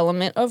with the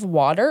element of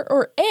water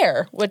or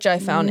air, which I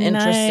found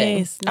interesting.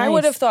 Nice. I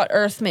would have thought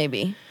earth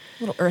maybe.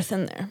 A little earth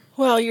in there.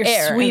 Well, you're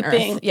air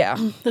sweeping. Yeah.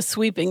 The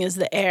sweeping is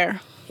the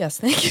air. Yes,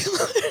 thank you.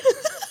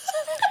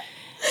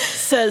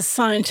 Says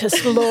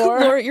scientist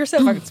Lore. Lore, you're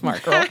so fucking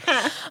smart, girl.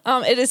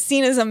 It is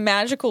seen as a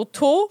magical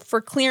tool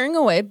for clearing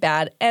away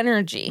bad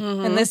energy.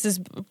 And this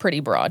is pretty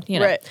broad,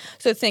 Right.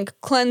 So think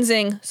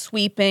cleansing,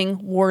 sweeping,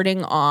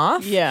 warding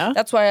off. Yeah.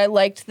 That's why I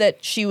liked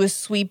that she was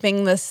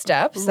sweeping the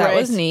steps. That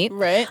was neat.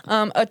 Right.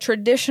 A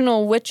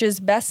traditional witch's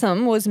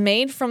besom was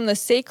made from the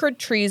sacred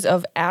trees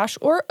of ash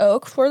or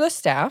oak for the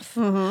staff.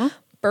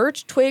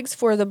 Birch twigs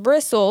for the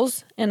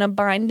bristles, and a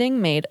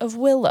binding made of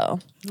willow.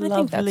 I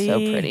think that's so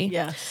pretty.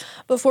 Yes.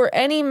 Before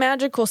any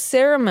magical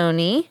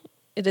ceremony,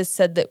 it is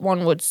said that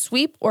one would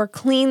sweep or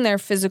clean their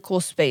physical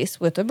space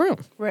with a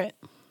broom. Right.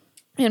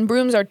 And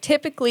brooms are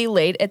typically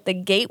laid at the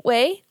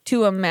gateway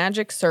to a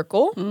magic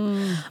circle,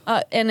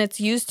 and it's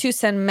used to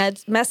send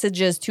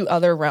messages to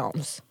other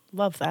realms.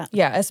 Love that.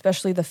 Yeah,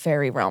 especially the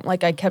fairy realm.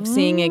 Like I kept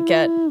seeing it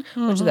get,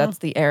 which that's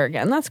the air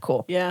again. That's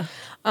cool. Yeah.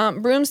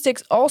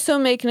 Broomsticks also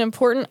make an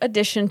important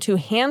addition to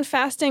hand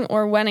fasting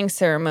or wedding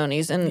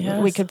ceremonies,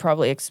 and we could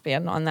probably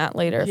expand on that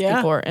later if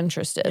people are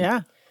interested.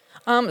 Yeah.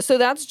 So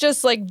that's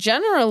just like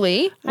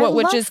generally what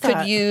witches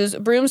could use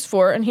brooms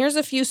for. And here's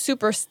a few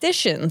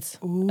superstitions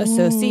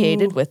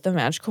associated with the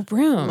magical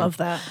broom. Love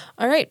that.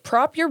 All right.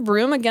 Prop your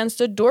broom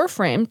against a door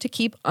frame to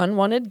keep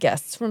unwanted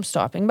guests from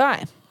stopping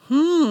by.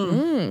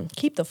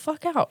 Keep the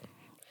fuck out.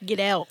 Get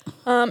out.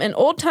 An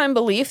old-time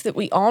belief that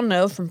we all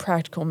know from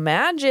practical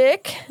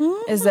magic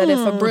is that if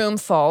a broom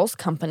falls,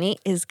 company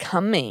is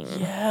coming.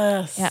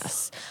 Yes.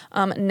 Yes.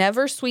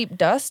 Never sweep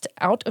dust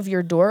out of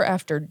your door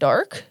after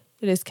dark.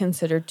 It is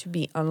considered to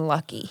be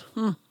unlucky.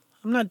 I'm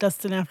not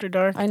dusting after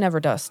dark. I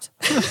never dust.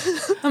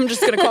 I'm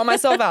just going to call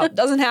myself out.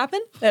 Doesn't happen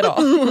at all.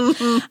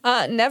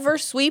 Never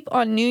sweep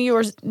on New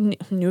Year's.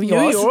 New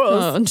Year's.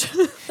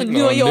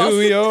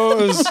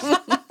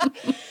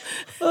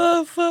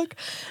 Oh, fuck.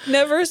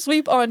 Never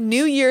sweep on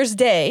New Year's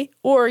Day,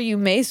 or you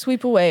may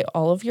sweep away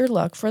all of your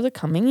luck for the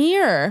coming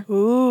year.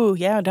 Ooh,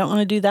 yeah, don't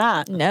want to do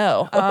that.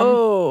 No.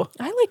 I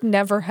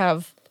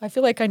I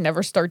feel like I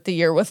never start the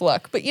year with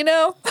luck, but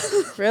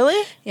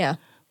Really? Yeah.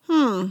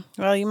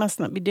 Well, you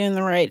must not be doing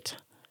the right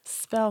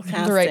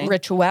Spellcasting. the right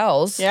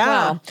rituals.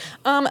 Yeah.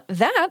 Wow.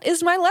 That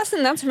is my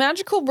lesson. That's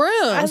magical brooms.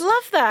 I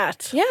love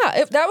that.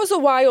 Yeah, that was a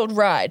wild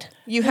ride.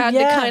 You had to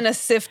kind of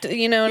sift,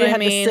 you know what I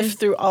mean? You had to sift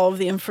through all of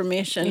the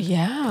information.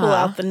 Yeah. Pull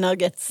out the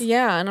nuggets.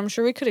 Yeah, and I'm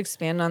sure we could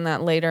expand on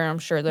that later. I'm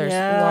sure there's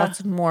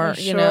lots more, for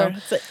you know.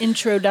 It's an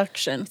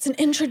introduction. It's an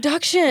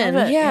introduction.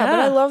 Love it, Yeah, but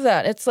yeah. I love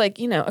that. It's like,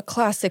 you know, a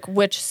classic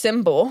witch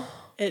symbol.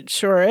 It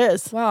sure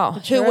is. Wow.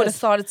 It sure Who would have is.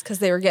 thought it's because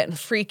they were getting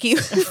freaky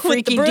with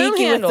Freaky the broom deaky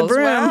handles. with the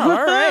broom. Wow,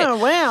 all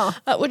right.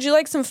 Wow. Would you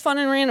like some fun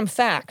and random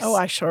facts? Oh,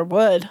 I sure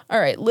would. All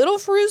right. Little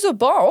Firuza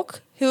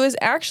Balk, who is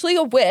actually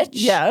a witch.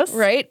 Yes.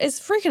 Right? Is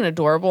freaking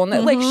adorable. And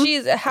that, like,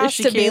 she has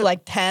she to be cute?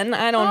 like 10.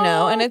 I don't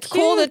know. And it's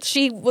cool cute. that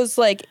she was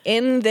like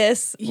in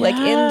this, like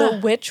in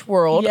the witch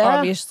world. Yeah.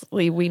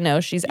 Obviously, we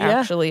know she's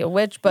actually a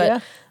witch,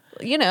 but,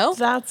 you know.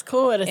 That's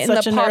cool. It's In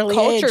such the an pop early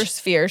culture age.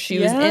 sphere, she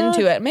was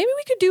into it. Maybe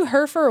we could do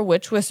her for a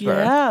witch whisperer.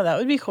 Yeah, that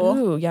would be cool.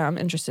 Ooh, yeah, I'm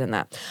interested in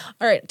that.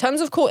 All right, tons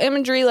of cool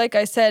imagery, like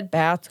I said,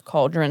 bath,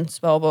 cauldron,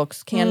 spell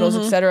books, candles,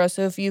 etc.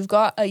 So if you've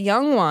got a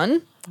young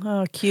one,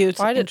 Oh, cute.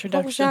 what was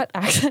Introduction. that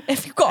accent?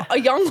 If you've got a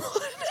young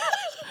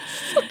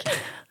one,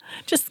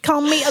 Just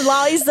call me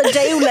Eliza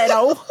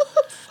Doolittle.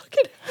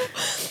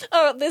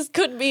 this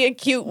could be a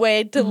cute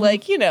way to,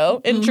 like, you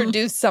know,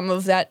 introduce some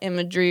of that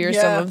imagery or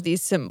some of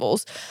these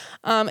symbols.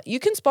 You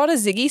can spot a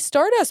Ziggy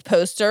Stardust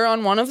poster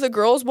on one of the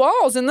girls'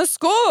 walls in the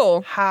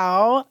school.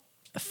 How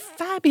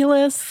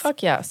fabulous.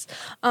 Fuck yes.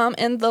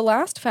 And the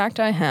last fact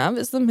I have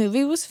is the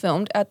movie was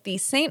filmed at the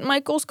St.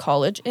 Michael's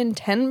College in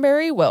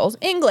Tenbury Wells,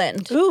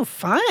 England. Ooh,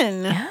 fun.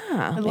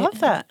 Yeah. I love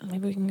that.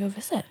 Maybe we can go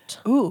visit.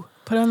 Ooh,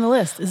 put it on the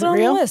list. Is Put it on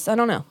real? the list. I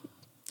don't know.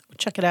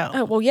 Check it out.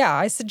 Oh, well, yeah.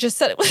 I just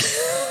said it was.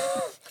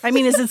 I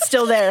mean, is it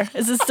still there?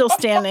 Is it still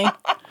standing?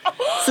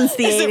 Since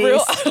the 80s. Is it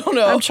real? I don't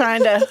know. I'm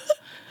trying to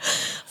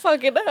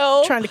Fucking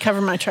hell.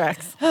 cover my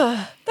tracks.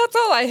 That's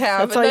all I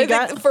have. That's all And you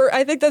I think got?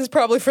 I think that's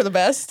probably for the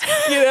best,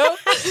 you know?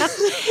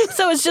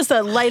 So it's just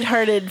a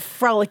lighthearted,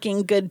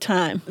 frolicking good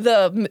time.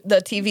 The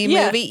TV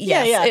Yeah, movie,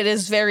 yeah, yes. yeah. It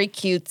is very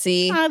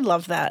cutesy. I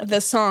love that.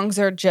 The songs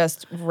are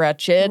just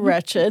wretched.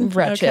 Wretched.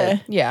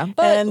 Okay. Yeah.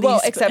 But, And well,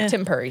 these- except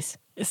Tim Curry's.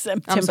 It's I'm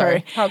temporary.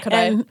 sorry. How could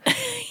I?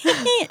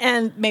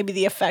 And maybe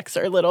the effects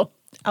are a little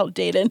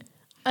outdated.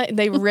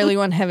 They really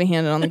went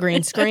heavy-handed on the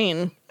green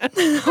screen.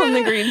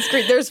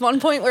 There's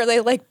one point where they,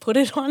 like, put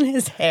it on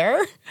his hair.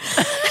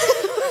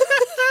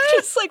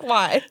 Just like,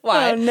 why?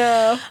 Oh,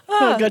 no.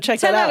 Well, go check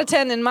 10 that out. out of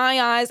 10 in my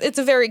eyes. It's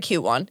a very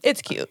cute one.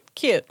 It's cute.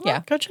 Cute. Yeah.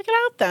 Well, go check it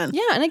out then.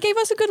 Yeah, and it gave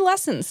us a good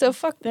lesson. So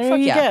fuck There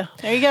you yeah. go.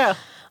 There you go.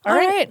 All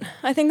right.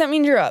 I think that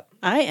means you're up.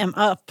 I am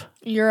up.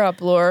 You're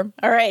up, Lore.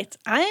 All right.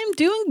 I am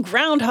doing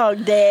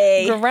Groundhog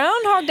Day.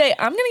 Groundhog Day.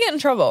 I'm going to get in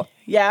trouble.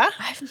 Yeah?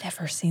 I've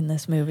never seen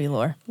this movie,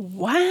 Lore.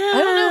 Wow. I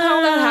don't know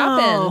how that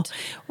happened.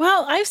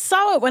 Well, I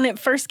saw it when it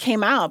first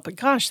came out, but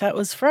gosh, that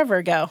was forever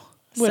ago.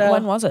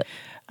 When was it?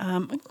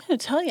 I'm going to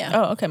tell you.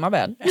 Oh, okay. My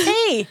bad.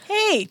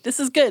 Hey, this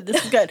is good.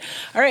 This is good.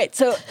 All right.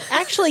 So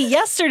actually,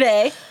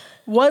 yesterday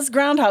was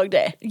Groundhog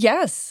Day,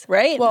 Yes.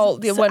 right?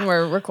 Well, So when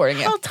we're recording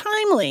it. How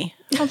timely.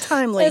 How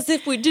timely. As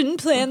if we didn't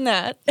plan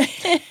that.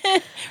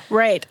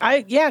 Right.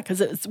 Because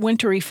it's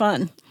wintry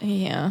fun.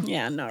 Yeah.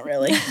 Yeah, not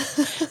really.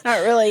 Not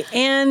really.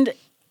 And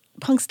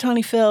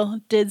Punxsutawney Phil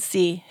did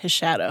see his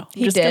shadow.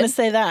 I'm just did? going to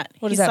say that.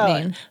 What He does that saw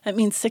mean? it. That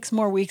means 6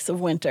 more weeks of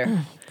winter.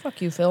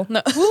 Fuck you, Phil.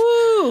 No.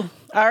 Woo!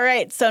 All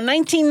right. So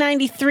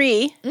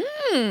 1993.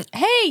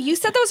 Hey, you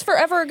said that was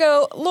forever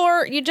ago.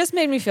 Lore, you just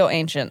made me feel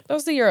ancient. That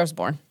was the year I was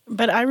born.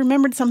 But I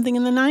remembered something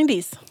in the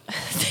 90s.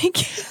 Thank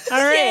you.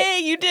 All right. Yay,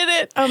 you did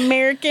it.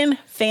 American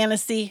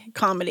fantasy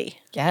comedy.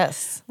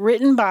 Yes.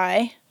 Written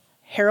by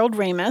Harold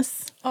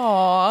Ramis.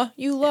 Aw,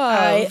 you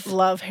I love.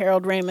 love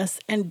Harold Ramis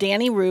and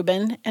Danny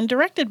Rubin, and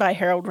directed by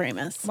Harold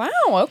Ramis. Wow,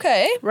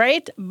 okay.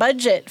 Right?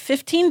 Budget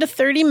 15 to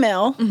 30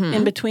 mil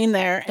in between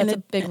there. That's a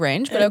big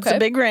range, but It's okay. a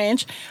big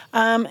range.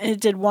 And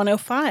it did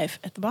 105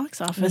 at the box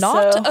office.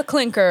 Not so a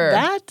clinker.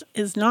 that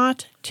is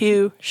not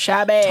too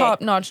shabby.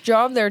 Top-notch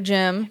job there,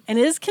 Jim. And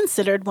it is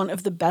considered one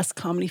of the best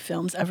comedy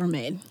films ever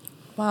made.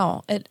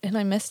 Wow, and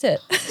I missed it.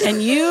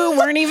 And you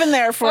weren't even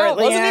there for it, Oh,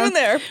 wasn't Leanne. even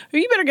there.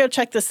 Well, you better go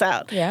check this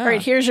out. Yeah. All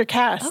right, here's your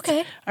cast.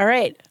 Okay. All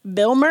right.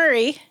 Bill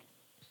Murray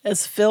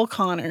as Phil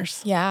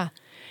Connors. Yeah.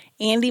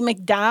 Andy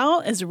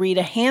McDowell as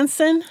Rita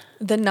Hansen.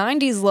 The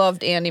 90s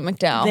loved Andy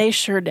McDowell. They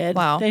sure did.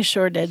 Wow. They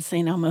sure did.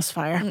 St. Elmo's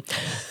Fire.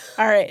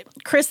 All right.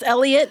 Chris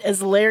Elliott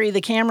as Larry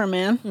the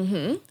cameraman.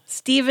 Mm-hmm.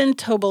 Stephen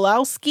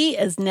Tobolowsky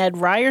as Ned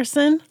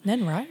Ryerson.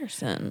 Ned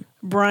Ryerson.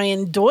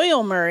 Brian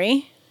Doyle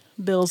Murray,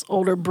 Bill's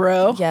older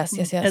bro. Yes.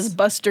 As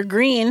Buster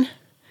Green.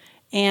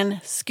 And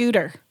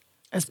Scooter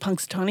as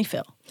Punxsutawney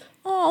Phil.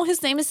 Oh,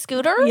 his name is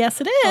Scooter?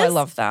 Yes, it is. Oh, I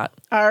love that.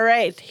 All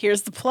right.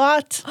 Here's the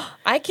plot.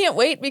 I can't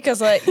wait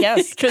because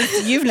yes.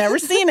 Because you've never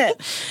seen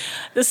it.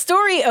 The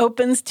story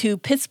opens to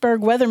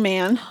Pittsburgh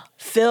weatherman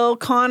Phil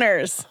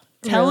Connors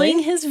telling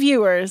Really? his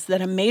viewers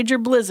that a major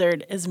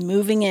blizzard is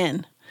moving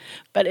in.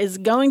 but is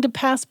going to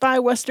pass by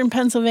Western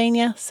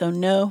Pennsylvania, so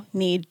no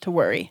need to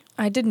worry.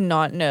 I did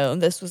not know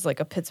this was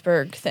like a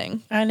Pittsburgh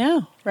thing. I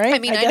know, right? I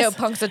mean, I know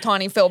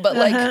Punxsutawney Phil, but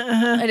like,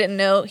 I didn't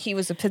know he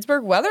was a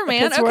Pittsburgh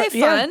weatherman. Okay, fun.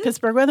 Yeah,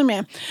 Pittsburgh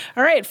weatherman.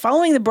 All right,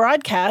 following the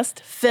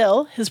broadcast,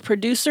 Phil, his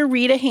producer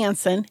Rita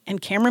Hansen,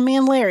 and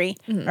cameraman Larry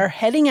are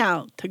heading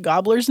out to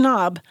Gobbler's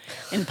Knob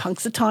in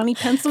Punxsutawney,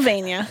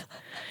 Pennsylvania,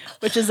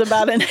 which is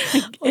about an...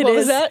 What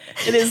was that?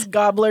 It is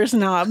Gobbler's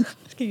Knob.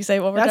 Can you say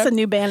it one more That's time? a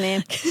new band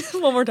name.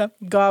 One more time.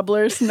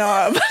 Gobbler's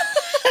Knob.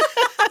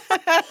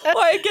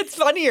 Why, it gets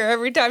funnier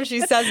every time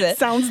she says it.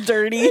 Sounds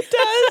dirty. It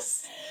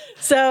does.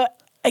 So,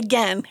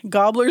 again,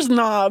 Gobbler's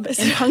Knob in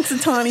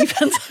Punxsutawney,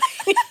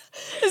 Pennsylvania.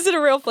 Is it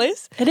a real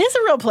place? It is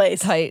a real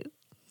place. Tight.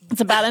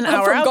 It's about an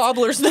hour From out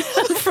Gobbler's Knob.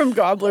 from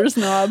Gobbler's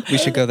Knob. We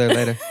should go there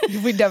later.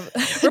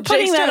 We're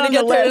putting that on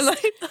the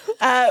list.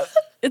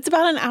 It's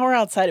about an hour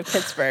outside of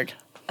Pittsburgh.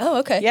 Oh,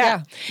 okay.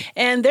 Yeah.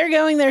 And they're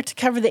going there to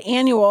cover the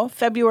annual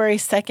February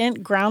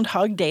 2nd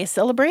Groundhog Day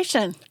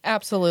celebration.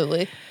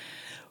 Absolutely.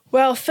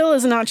 Well, Phil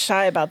is not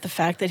shy about the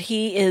fact that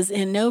he is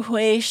in no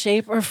way,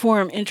 shape, or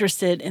form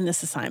interested in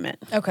this assignment.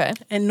 Okay.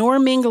 And nor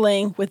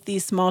mingling with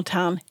these small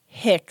town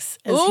hicks,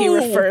 as he Ooh.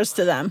 refers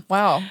to them.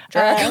 Wow.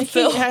 Drag him,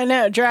 Phil. I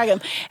know, drag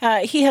him.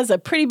 He has a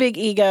pretty big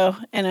ego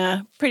and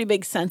a pretty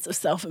big sense of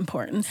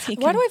self-importance.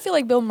 Why do I feel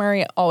like Bill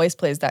Murray always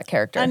plays that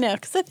character? I know,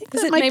 because I think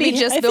Is that it might maybe be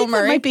just I Bill think that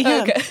Murray? might be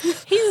him. Okay.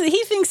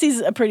 He thinks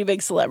he's a pretty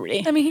big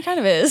celebrity. I mean, he kind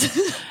of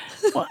is.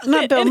 Well,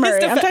 not Bill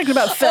Murray. I'm talking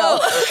about Phil.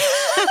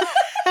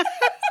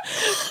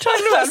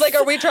 I was like,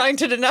 are we trying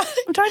to deny?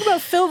 I'm talking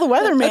about Phil the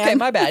weatherman. Okay,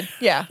 my bad.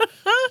 Yeah.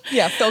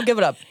 Yeah, Phil, give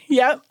it up.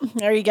 Yep,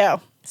 there you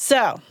go.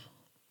 So,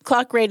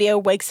 clock radio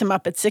wakes him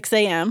up at 6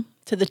 a.m.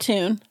 to the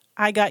tune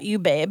 "I Got You,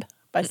 Babe"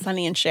 by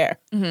Sonny and Cher.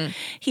 Mm-hmm.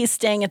 He's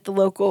staying at the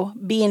local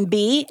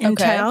B&B in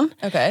town,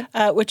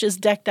 which is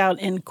decked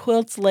out in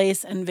quilts,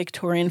 lace, and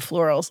Victorian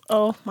florals.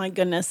 Oh, my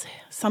goodness.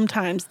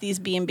 Sometimes these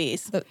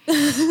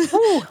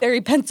B&Bs.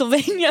 Very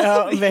Pennsylvania.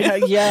 Oh,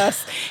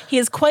 yes. He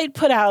is quite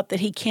put out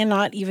that he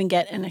cannot even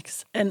get an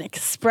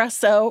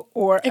espresso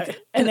or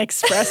an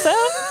espresso?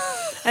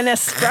 An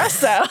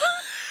espresso.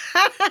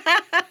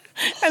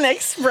 An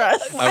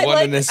espresso. I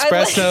want an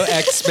espresso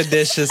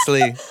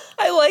expeditiously.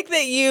 I like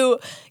that you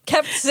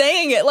kept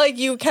saying it like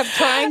you kept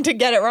trying to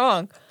get it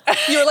wrong.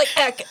 You were like,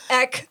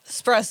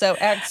 espresso.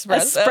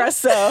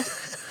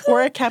 Espresso.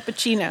 Or a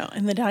cappuccino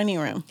in the dining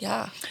room.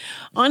 Yeah.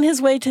 On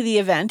his way to the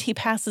event, he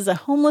passes a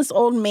homeless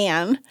old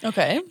man,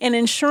 an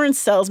insurance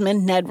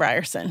salesman, Ned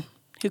Ryerson,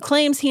 who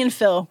claims he and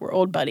Phil were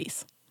old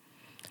buddies.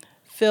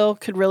 Phil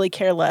could really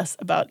care less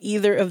about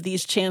either of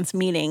these chance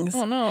meetings.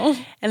 Oh, no.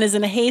 And is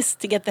in a haste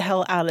to get the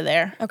hell out of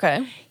there.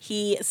 Okay.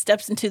 He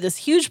steps into this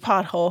huge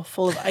pothole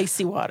full of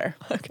icy water.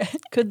 Okay.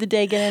 Could the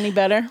day get any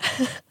better?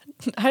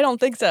 I don't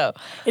think so.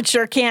 It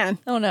sure can.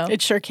 Oh, no.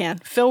 It sure can.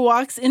 Phil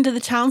walks into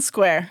the town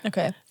square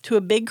to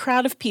a big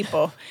crowd of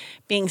people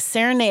being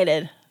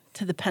serenaded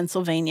to the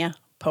Pennsylvania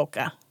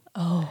polka.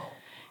 Oh.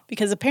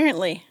 Because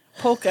apparently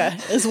polka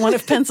is one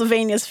of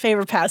Pennsylvania's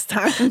favorite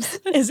pastimes.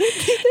 Is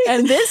it?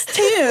 And this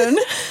tune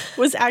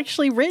was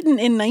actually written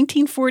in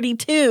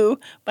 1942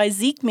 by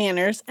Zeke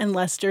Manners and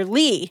Lester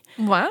Lee.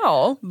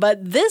 Wow.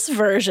 But this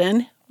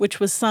version, which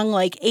was sung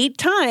like 8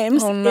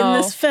 times in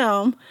this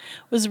film,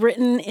 was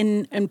written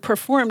and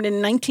performed in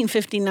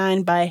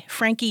 1959 by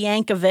Frankie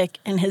Yankovic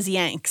and his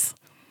Yanks.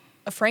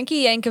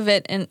 Frankie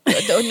Yankovic and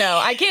no,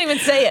 I can't even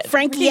say it.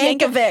 Frankie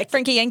Yankovic.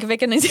 Frankie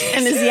Yankovic and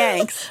his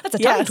Yanks. That's a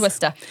tongue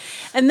twister.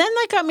 And then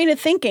that got me to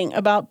thinking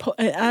about.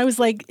 I was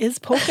like, "Is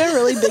polka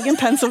really big in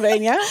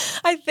Pennsylvania?"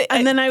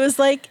 And then I was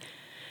like,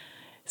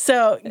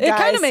 "So guys, it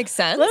kind of makes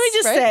sense." Let me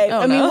just say.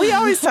 I mean, we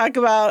always talk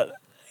about.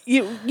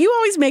 You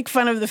always make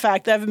fun of the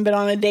fact that I haven't been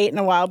on a date in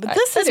a while, but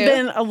this has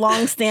been a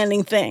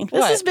long-standing thing.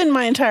 This has been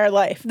my entire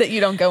life. That you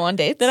don't go on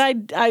dates? That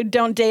I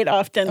don't date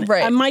often.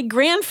 Right. My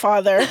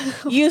grandfather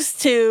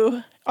used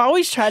to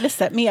always try to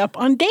set me up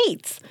on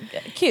dates.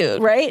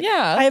 Cute. Right?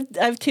 Yeah.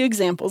 I have 2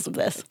 examples of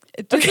this.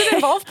 Does it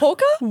involve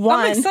polka?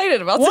 I'm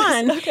excited about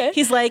this. Okay.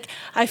 He's like,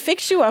 I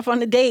fixed you up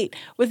on a date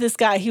with this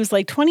guy. He was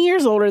like 20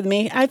 years older than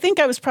me. I think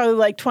I was probably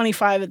like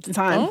 25 at the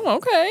time. Oh,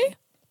 okay.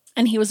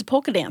 And he was a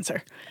polka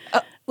dancer.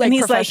 Like and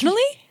he's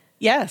professionally? Like,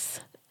 yes.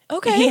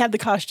 Okay. He had the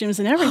costumes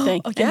and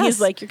everything. Yes. And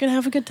he's like, you're going to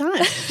have a good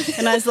time.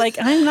 And I was like,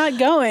 I'm not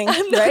going.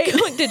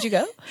 Going. Did you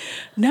go?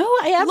 No,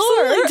 I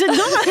absolutely did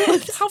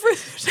not. How rude.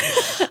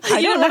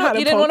 I don't know how to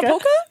You didn't want a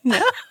polka?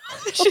 No.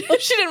 she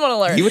didn't want to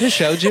learn. He would have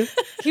showed you?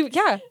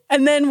 Yeah.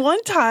 And then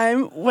one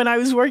time when I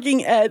was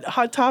working at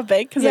Hot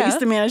Topic, because I used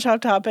to manage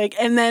Hot Topic,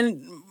 and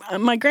then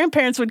my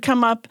grandparents would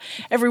come up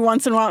every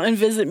once in a while and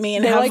visit me.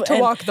 And they like to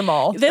walk the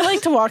mall. They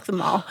like to walk the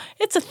mall.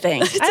 It's a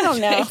thing. I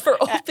don't know. For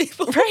old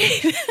people.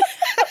 Right.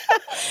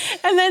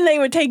 And then they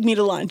would take me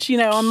to lunch,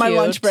 on my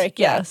lunch break.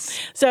 Yes.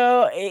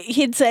 So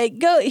he'd say,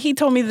 go. He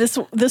told me this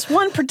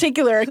one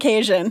particular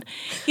occasion.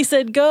 He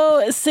said,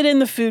 go sit in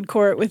the food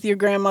court with your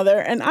grandmother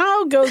and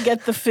I'll go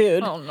get the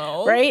food. Oh,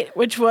 no. Right?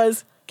 Which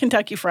was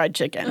Kentucky Fried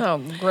Chicken.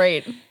 Oh,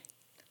 great.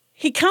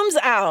 He comes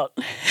out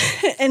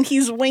and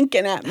he's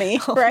winking at me,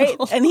 right?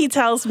 No. And he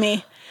tells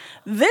me,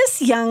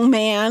 This young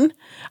man,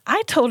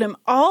 I told him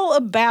all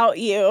about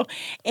you,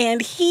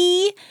 and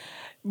he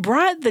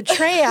brought the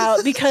tray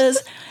out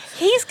because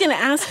he's going to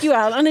ask you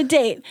out on a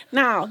date.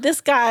 Now,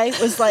 this guy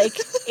was like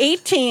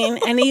 18,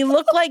 and he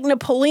looked like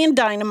Napoleon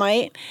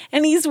Dynamite,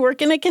 and he's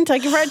working at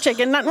Kentucky Fried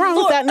Chicken. Nothing wrong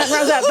with that,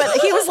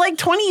 but he was like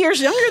 20 years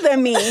younger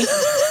than me.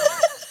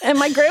 And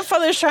my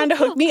grandfather's trying to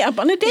hook me up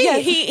on a date. Yeah,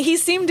 he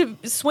seemed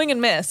to swing and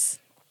miss.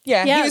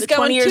 Yeah, Yeah, he was the going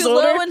 20 years too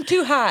older. low and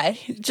too high.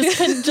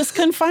 Just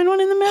couldn't find one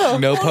in the middle.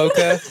 No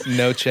polka,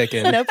 no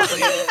chicken.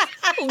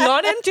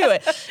 Not into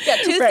it. Yeah,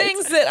 two Right.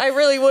 things that I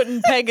really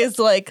wouldn't peg as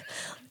like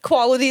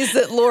qualities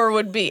that Laura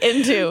would be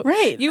into.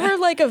 Right. You were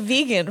like a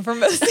vegan for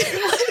most of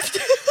your life.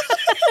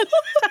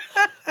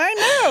 I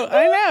know.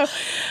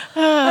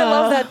 I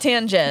love that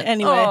tangent.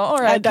 Anyway,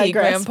 R.I.P. I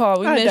digress. Grandpa.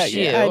 We miss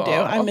you. I do.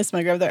 I miss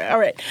my grandfather. All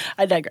right,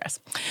 I digress.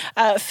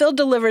 Phil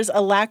delivers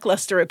a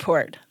lackluster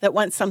report that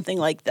went something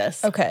like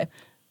this. Okay.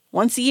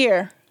 Once a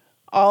year,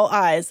 all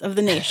eyes of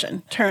the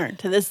nation turn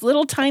to this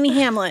little tiny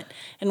hamlet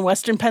in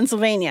western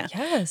Pennsylvania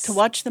Yes. to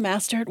watch the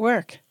master at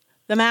work.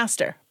 The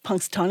master,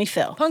 Punxsutawney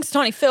Phil,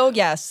 Punxsutawney Phil,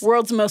 yes.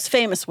 world's most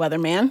famous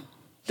weatherman,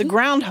 the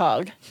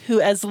groundhog, who,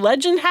 as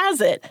legend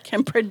has it,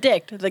 can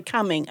predict the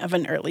coming of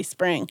an early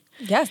spring.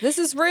 Yes, this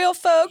is real,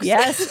 folks.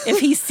 Yes, if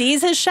he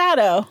sees his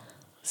shadow,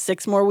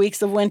 6 more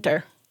weeks of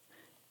winter.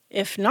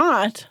 If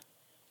not,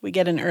 we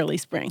get an early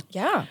spring.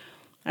 Yeah.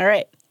 All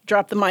right,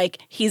 drop the mic.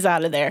 He's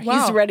out of there.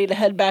 Wow. He's ready to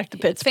head back to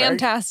Pittsburgh.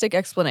 Fantastic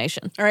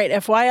explanation All right,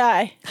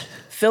 FYI,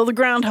 Phil the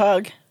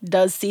groundhog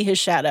does see his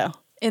shadow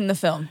in the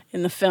film.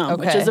 in the film,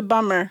 which Okay. is a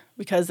bummer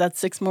because that's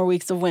 6 more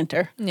weeks of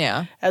winter,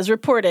 Yeah. as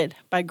reported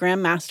by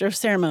Grand Master of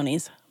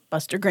Ceremonies,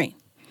 Buster Green.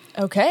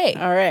 Okay.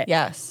 All right.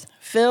 Yes.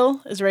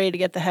 Phil is ready to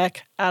get the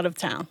heck out of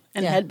town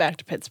and Yeah. head back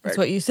to Pittsburgh. That's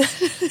what you said.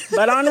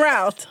 But en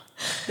route,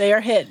 they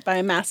are hit by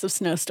a massive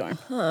snowstorm.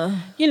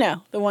 You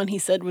know, the one he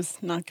said was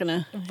not going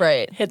to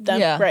Right. hit them.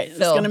 Yeah. Right. It's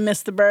Phil. going to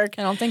miss the berg.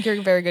 I don't think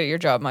you're very good at your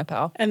job, my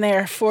pal. And they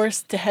are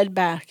forced to head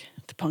back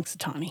to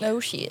Punxsutawney. No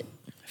shit.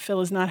 Phil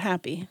is not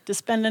happy to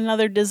spend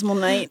another dismal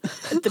night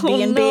at the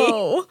B&B.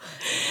 Oh, no.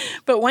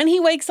 But when he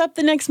wakes up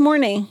the next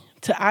morning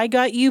to I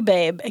Got You,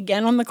 Babe,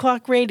 again on the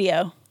clock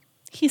radio,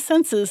 he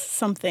senses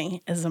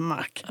something is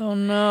amok. Oh,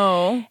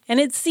 no. And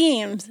it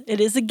seems it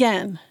is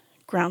again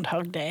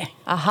Groundhog Day.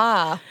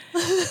 Aha.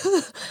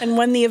 And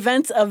when the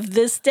events of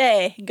this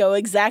day go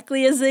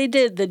exactly as they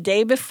did the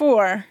day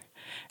before,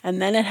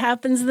 and then it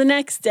happens the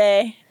next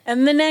day,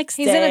 and the next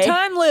He's day, in a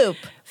time loop.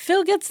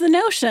 Phil gets the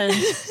notion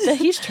that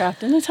he's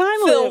trapped in a time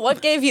Phil, loop.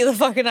 what gave you the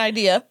fucking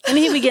idea? And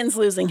he begins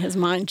losing his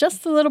mind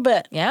just a little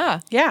bit. Yeah.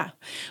 Yeah.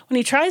 When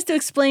he tries to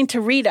explain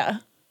to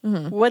Rita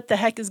what the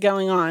heck is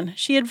going on,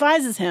 she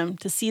advises him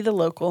to see the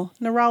local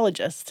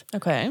neurologist,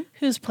 Okay.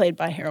 who's played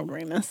by Harold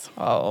Ramis.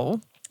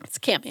 Oh. It's a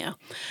cameo.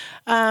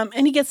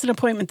 And he gets an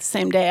appointment the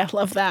same day. I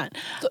love that.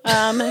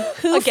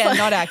 Again,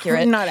 not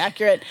accurate. Not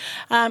accurate.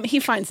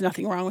 He finds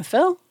nothing wrong with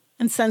Phil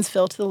and sends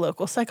Phil to the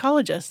local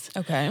psychologist,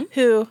 Okay.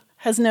 who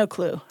has no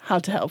clue how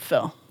to help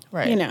Phil.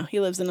 Right. You know, he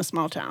lives in a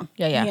small town.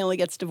 Yeah. He only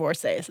gets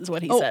divorcees, is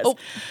what he Oh,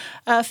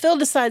 says. Phil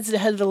decides to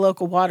head to the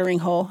local watering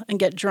hole and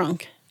get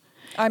drunk.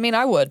 I mean,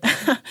 I would.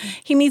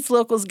 He meets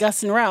locals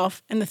Gus and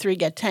Ralph, and the three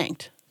get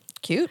tanked.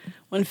 Cute.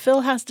 When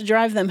Phil has to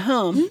drive them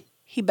home,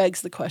 he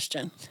begs the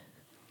question,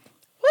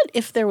 what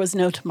if there was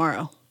no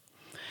tomorrow?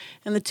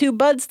 And the two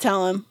buds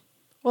tell him,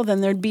 well,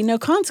 then there'd be no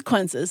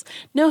consequences,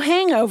 no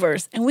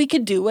hangovers, and we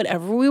could do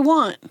whatever we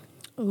want.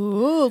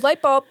 Ooh,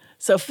 light bulb.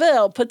 So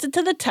Phil puts it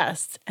to the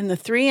test, and the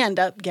three end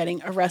up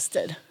getting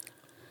arrested.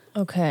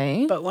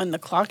 Okay. But when the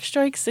clock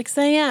strikes 6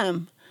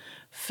 a.m.,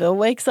 Phil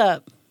wakes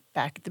up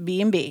back at the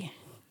B&B.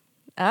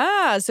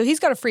 Ah, so he's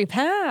got a free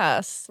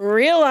pass.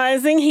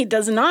 Realizing he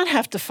does not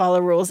have to follow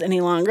rules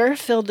any longer,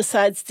 Phil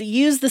decides to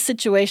use the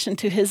situation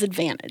to his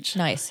advantage.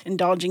 Nice.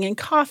 Indulging in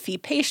coffee,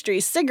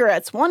 pastries,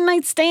 cigarettes,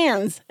 one-night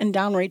stands, and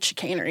downright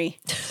chicanery.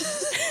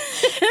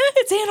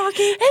 It's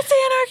anarchy. It's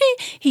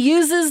anarchy! He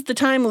uses the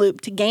time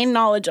loop to gain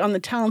knowledge on the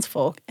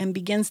townsfolk and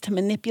begins to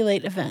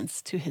manipulate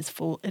events to his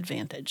full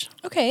advantage.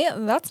 Okay,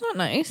 that's not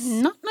nice.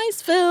 Not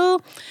nice,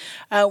 Phil.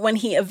 When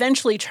he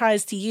eventually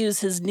tries to use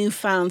his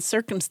newfound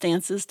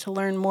circumstances to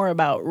learn more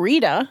about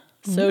Rita,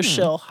 so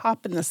she'll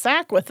hop in the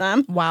sack with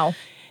them, Wow.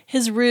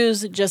 his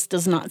ruse just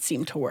does not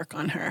seem to work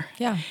on her.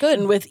 Yeah, good.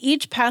 And with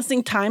each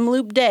passing time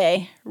loop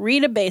day,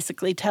 Rita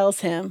basically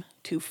tells him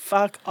to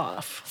fuck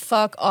off.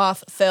 Fuck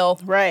off, Phil.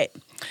 Right.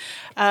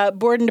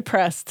 Bored and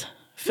depressed,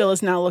 Phil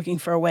is now looking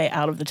for a way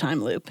out of the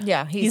time loop.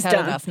 Yeah, he's had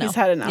done. enough now. He's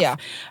had enough.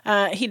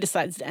 Yeah. He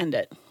decides to end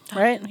it.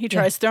 Right? He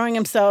tries throwing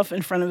himself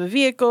in front of a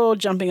vehicle,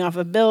 jumping off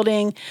a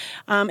building,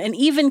 and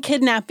even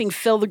kidnapping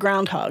Phil the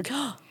groundhog.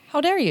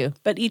 How dare you?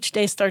 But each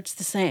day starts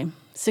the same.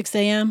 6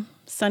 a.m.,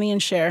 Sonny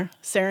and Cher,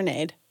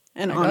 serenade,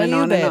 and I on got and you,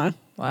 on babe. and on.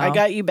 Wow. I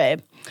got you,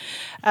 babe.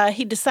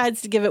 He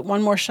decides to give it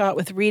one more shot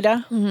with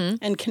Rita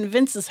and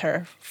convinces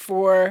her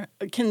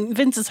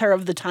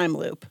of the time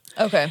loop.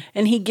 Okay.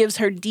 And he gives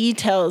her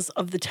details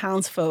of the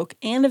townsfolk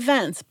and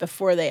events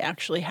before they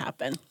actually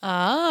happen.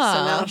 Ah.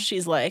 So now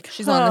she's like,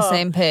 She's on the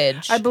same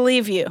page. I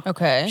believe you.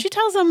 Okay. She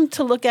tells him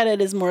to look at it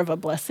as more of a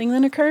blessing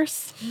than a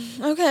curse.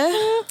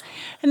 Okay.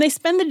 And they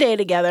spend the day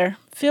together.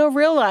 Phil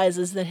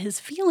realizes that his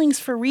feelings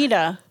for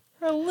Rita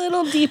are a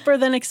little deeper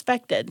than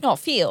expected. Oh,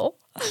 Phil.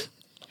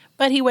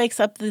 But he wakes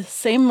up the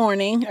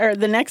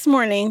next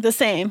morning, the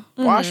same.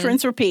 Wash,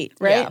 rinse, repeat,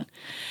 right?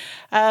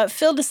 Yeah.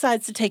 Phil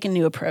decides to take a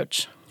new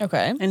approach.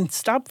 Okay. And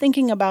stop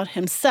thinking about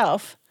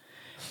himself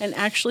and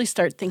actually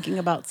start thinking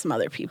about some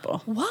other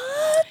people.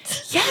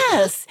 What?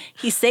 Yes.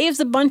 He saves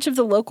a bunch of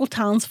the local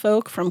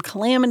townsfolk from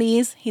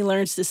calamities. He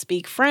learns to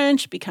speak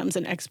French, becomes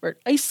an expert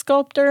ice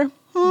sculptor.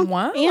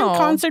 Wow. And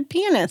concert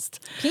pianist.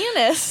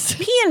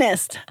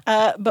 Pianist.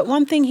 But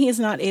one thing he is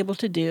not able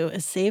to do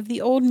is save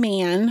the old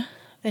man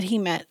that he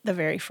met the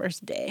very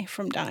first day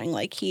from dying.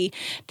 Like, he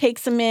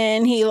takes him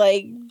in, he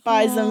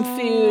buys him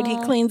food, he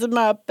cleans him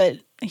up, but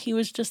he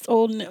was just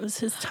old and it was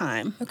his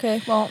time.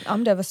 Okay, well,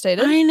 I'm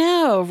devastated. I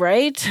know,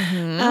 right?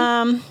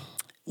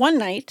 One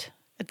night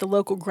at the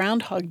local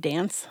Groundhog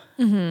dance,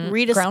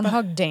 Rita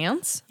Groundhog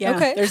dance? Yeah,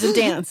 Okay. there's a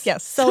dance.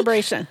 Yes.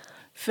 Celebration.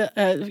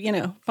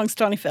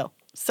 Punxsutawney Phil,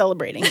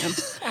 celebrating him.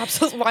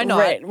 Absolutely. Why not?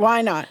 Right,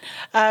 why not?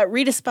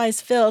 Rita spies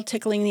Phil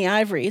tickling the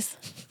ivories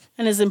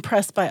and is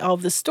impressed by all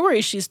of the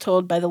stories she's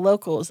told by the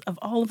locals of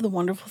all of the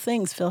wonderful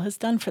things Phil has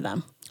done for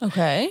them.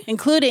 Okay.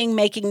 Including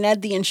making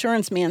Ned the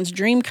insurance man's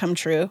dream come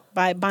true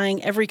by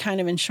buying every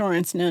kind of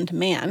insurance known to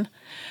man.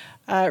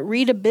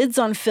 Rita bids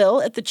on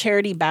Phil at the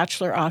charity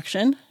bachelor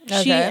auction.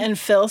 Okay. She and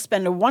Phil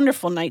spend a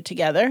wonderful night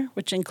together,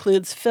 which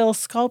includes Phil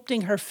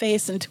sculpting her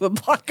face into a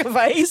block of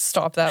ice.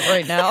 Stop that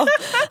right now.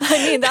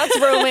 I mean, that's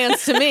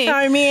romance to me.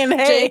 I mean,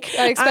 hey, Jake,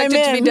 I expect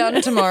it to be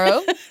done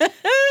tomorrow.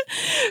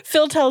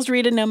 Phil tells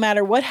Rita no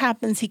matter what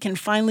happens, he can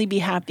finally be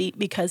happy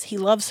because he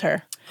loves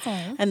her.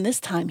 Aww. And this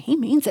time, he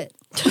means it.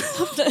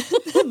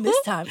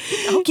 This time,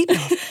 I'll keep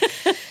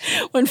going.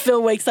 When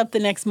Phil wakes up the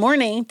next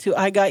morning to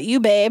I Got You,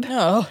 Babe,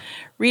 Oh.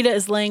 Rita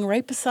is laying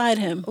right beside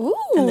him. Ooh.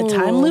 And the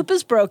time loop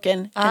is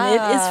broken, and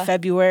it is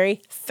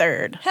February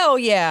 3rd. Hell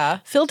yeah.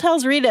 Phil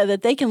tells Rita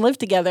that they can live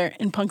together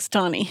in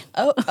Punxsutawney.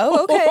 Oh,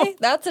 okay.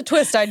 That's a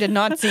twist I did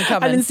not see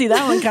coming. I didn't see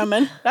that one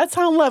coming. That's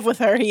how in love with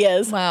her he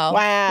is. Wow.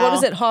 Wow. What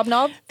is it?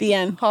 Hobnob? The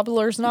end.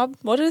 Hobbler's knob?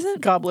 What is it?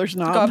 Gobbler's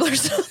knob.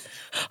 Gobbler's knob.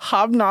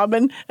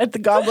 Hobnobbing at the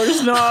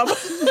gobbler's knob.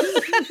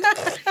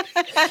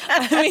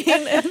 I mean,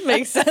 it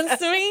makes sense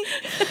to me.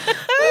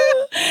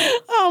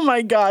 Oh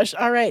my gosh.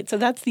 All right. So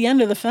that's the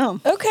end of the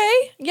film.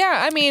 Okay.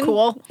 Yeah, I mean.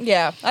 Cool.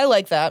 Yeah, I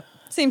like that.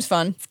 Seems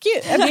fun. It's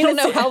cute. I don't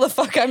know how the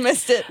fuck I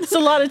missed it. It's a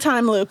lot of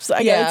time loops,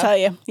 I Yeah. gotta tell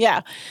you.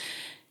 Yeah.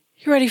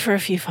 You ready for a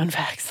few fun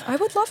facts? I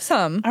would love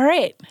some. All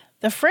right.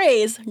 The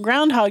phrase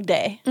Groundhog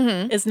Day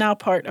is now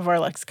part of our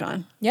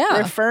lexicon. Yeah.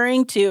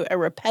 Referring to a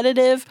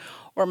repetitive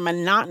or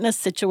monotonous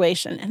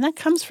situation. And that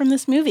comes from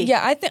this movie.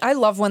 Yeah, I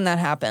love when that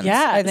happens.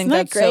 Yeah. I think isn't that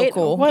that's great? so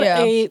cool. What yeah.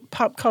 a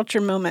pop culture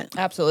moment.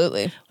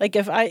 Absolutely. Like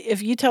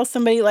if you tell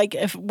somebody,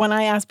 when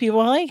I ask people,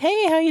 like,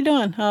 hey, how you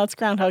doing? Oh, it's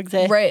Groundhog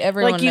Day. Right,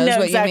 everyone like, you knows know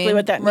what exactly you mean.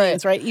 what that Right.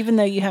 means, right? Even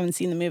though you haven't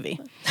seen the movie.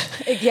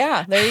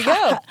 Yeah, there you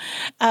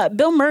go.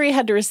 Bill Murray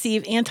had to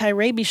receive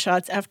anti-rabies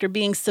shots after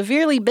being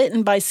severely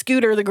bitten by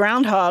Scooter the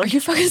Groundhog. Are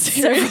you fucking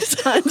serious?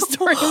 Several times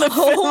during the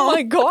film. Oh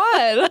my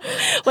God.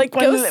 Like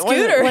Go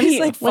Scooter. When He's he,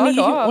 like, when,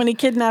 fuck off. when he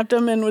kidnapped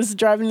him and was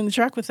driving in the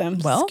truck with him,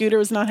 Well, Scooter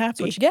was not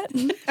happy. What you get?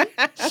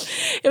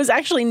 It was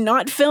actually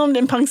not filmed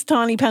in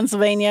Punxsutawney,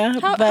 Pennsylvania.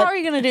 How are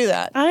you going to do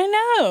that? I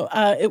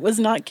know. It was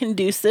not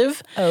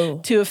conducive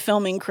to a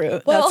filming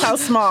crew. Well.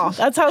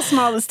 That's how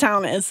small this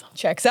town is.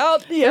 Checks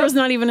out. There was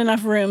not even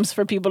enough rooms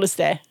for people to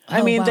stay.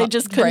 I mean, wow. they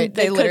just couldn't. Right,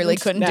 they literally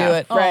couldn't do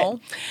it. Right.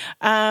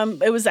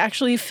 It was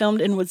actually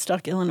filmed in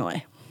Woodstock,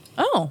 Illinois.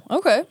 Oh,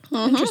 okay.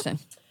 Interesting.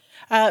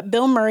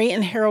 Bill Murray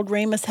and Harold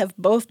Ramis have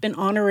both been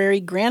honorary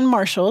grand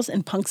marshals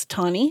in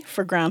Punxsutawney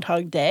for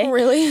Groundhog Day.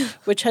 Really?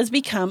 Which has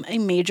become a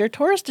major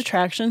tourist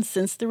attraction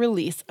since the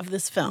release of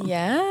this film.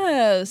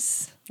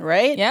 Yes.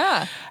 Right?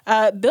 Yeah.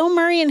 Bill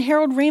Murray and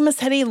Harold Ramis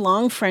had a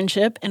long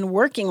friendship and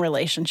working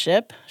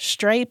relationship.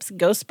 Stripes,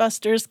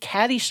 Ghostbusters,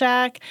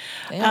 Caddyshack,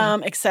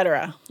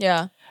 etc.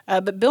 Yeah.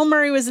 But Bill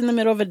Murray was in the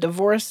middle of a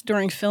divorce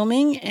during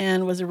filming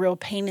and was a real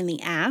pain in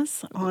the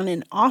ass on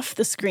and off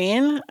the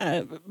screen.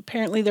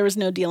 Apparently, there was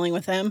no dealing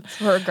with him.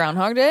 For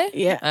Groundhog Day?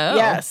 Yeah. Oh.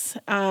 Yes.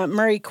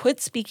 Murray quit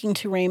speaking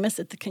to Ramis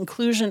at the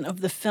conclusion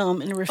of the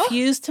film and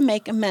refused to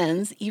make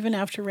amends even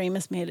after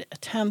Ramis made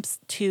attempts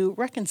to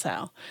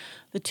reconcile.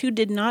 The two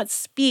did not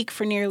speak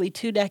for nearly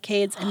 2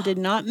 decades and did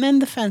not mend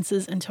the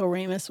fences until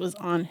Ramis was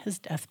on his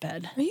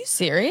deathbed. Are you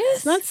serious?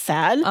 It's not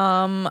sad.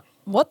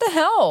 What the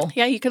hell?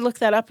 Yeah, you could look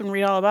that up and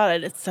read all about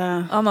it. It's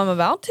I'm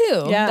about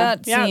to. Yeah,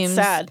 That yeah, it's seems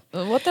sad.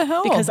 What the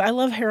hell? because I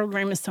love Harold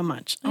Ramis so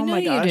much. I Oh know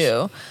my gosh. you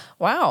do.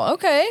 Wow.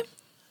 Okay.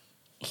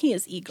 He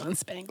is Egon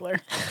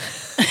Spangler.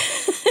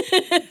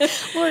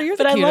 Laura, you're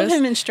the But I love cutest.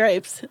 him in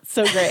stripes. It's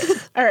so great.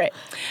 All right.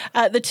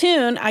 The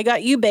tune, I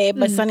Got You Babe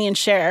by Sonny and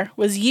Cher,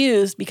 was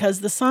used because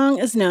the song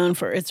is known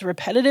for its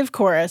repetitive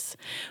chorus,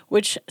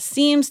 which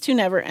seems to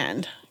never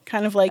end.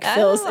 Kind of like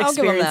Phil's I'll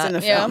give him experience that. in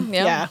the Yeah, film.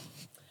 yeah.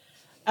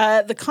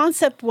 The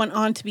concept went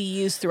on to be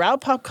used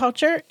throughout pop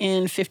culture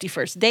in 50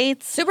 First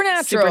Dates,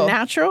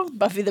 Supernatural,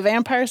 Buffy the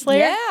Vampire Slayer,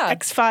 Yeah.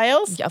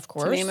 X-Files, Yeah, of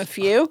course. to name a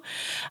few.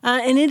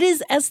 And it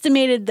is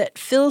estimated that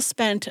Phil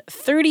spent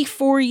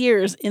 34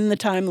 years in the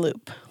time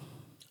loop.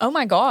 Oh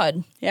my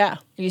God. Yeah.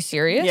 Are you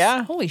serious?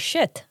 Yeah. Holy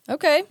shit.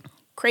 Okay.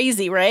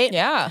 Crazy, right?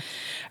 Yeah.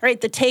 All right,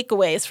 the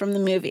takeaways from the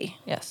movie.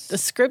 Yes. The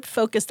script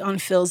focused on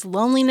Phil's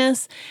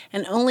loneliness,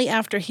 and only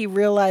after he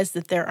realized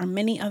that there are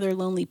many other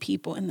lonely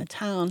people in the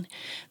town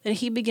that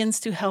he begins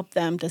to help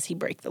them does he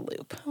break the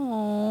loop.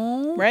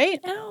 Aww.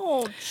 Right?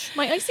 Ouch.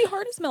 My icy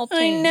heart is melting.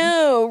 I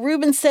know.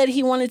 Ruben said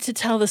he wanted to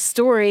tell the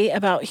story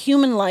about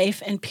human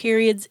life and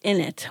periods in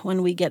it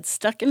when we get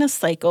stuck in a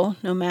cycle,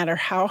 no matter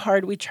how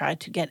hard we try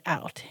to get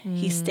out.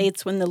 He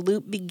states when the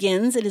loop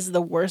begins, it is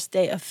the worst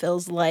day of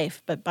Phil's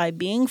life, but by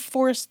being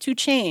forced to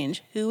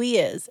change who he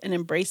is and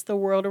embrace the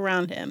world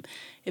around him,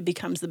 it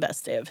becomes the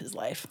best day of his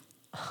life.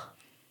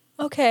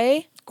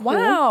 Okay.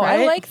 Wow.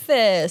 right? I like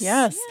this.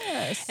 Yes.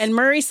 And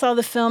Murray saw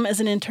the film as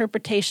an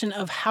interpretation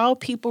of how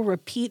people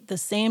repeat the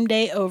same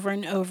day over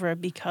and over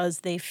because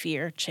they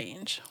fear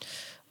change.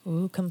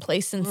 Ooh,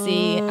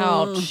 complacency.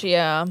 Ouch.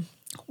 Yeah.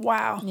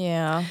 Wow.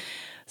 Yeah.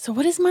 So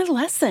what is my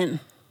lesson?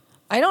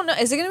 I don't know.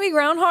 Is it going to be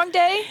Groundhog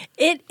Day?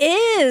 It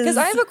is. Because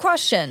I have a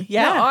question.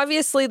 Yeah. Now,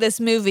 obviously, this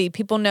movie,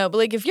 people know, but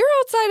like, if you're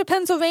outside of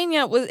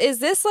Pennsylvania, is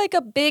this like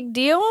a big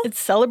deal? It's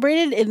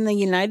celebrated in the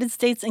United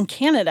States and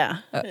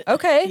Canada.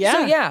 Okay. Yeah.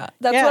 So, yeah,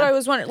 that's Yeah. what I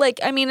was wondering. Like,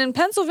 I mean, in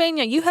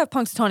Pennsylvania, you have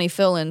Punxsutawney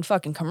Phil in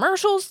fucking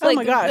commercials. Oh Like,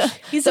 my gosh.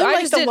 He's so in I like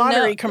just the didn't know-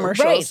 lottery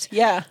commercials. Right.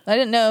 Yeah. I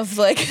didn't know if,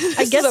 like,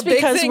 I guess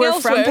because we're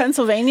from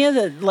Pennsylvania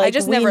that like I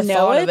just we never know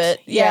thought of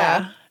it.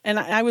 Yeah. And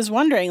I was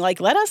wondering,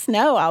 like, let us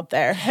know out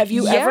there. Have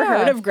you ever Yeah.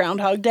 heard of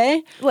Groundhog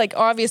Day? Like,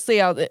 obviously,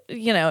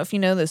 if you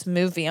know this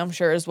movie, I'm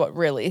sure is what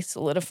really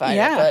solidified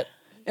Yeah. it.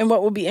 And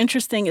what will be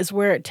interesting is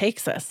where it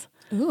takes us.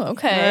 But, ooh,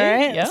 okay. All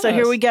right. Yes. So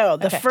here we go.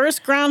 The Okay.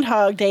 first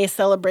Groundhog Day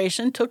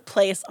celebration took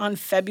place on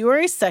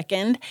February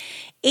 2nd,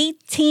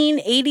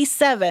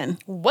 1887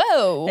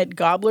 Whoa. at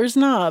Gobbler's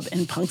Knob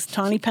in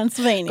Punxsutawney,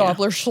 Pennsylvania.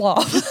 Gobbler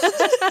Schlop.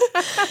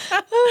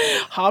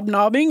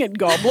 Hobnobbing at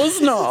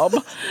Gobbler's Knob.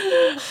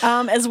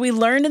 As we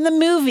learned in the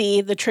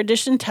movie, the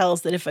tradition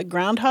tells that if a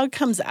groundhog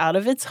comes out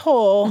of its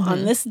hole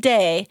on this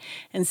day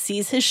and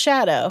sees his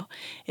shadow,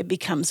 it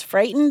becomes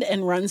frightened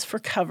and runs for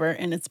cover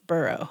in its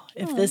burrow.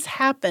 If this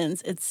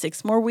happens, it's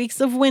 6 more weeks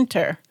of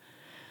winter.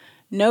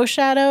 No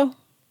shadow,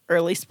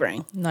 early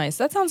spring. Nice.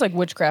 That sounds like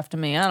witchcraft to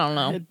me. I don't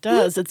know. It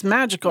does. It's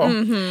magical.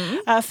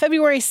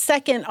 February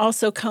 2nd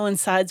also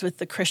coincides with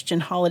the Christian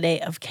holiday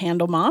of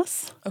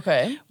Candlemas,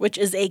 Okay. which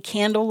is a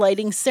candle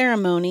lighting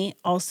ceremony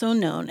also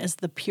known as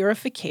the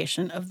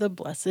purification of the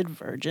Blessed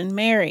Virgin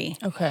Mary.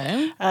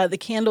 Okay. The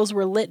candles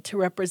were lit to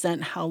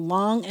represent how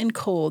long and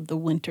cold the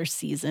winter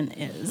season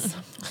is.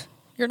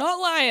 You're not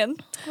lying.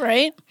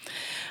 Right?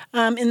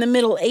 In the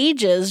Middle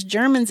Ages,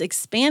 Germans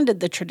expanded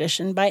the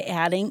tradition by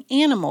adding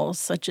animals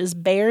such as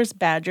bears,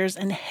 badgers,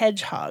 and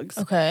hedgehogs,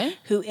 Okay.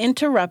 who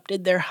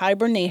interrupted their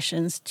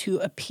hibernations to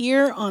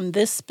appear on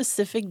this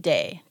specific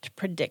day to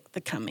predict the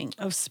coming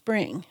of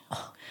spring.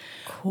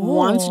 Cool.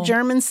 Once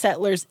German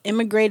settlers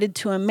immigrated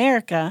to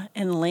America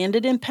and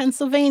landed in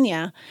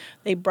Pennsylvania,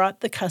 they brought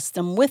the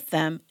custom with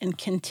them and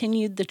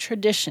continued the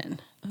tradition,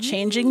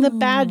 changing the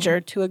badger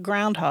to a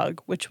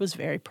groundhog, which was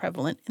very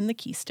prevalent in the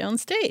Keystone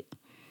State.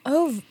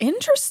 Oh,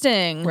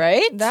 interesting.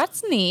 Right?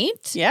 That's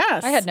neat.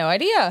 Yes. I had no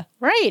idea.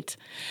 Right.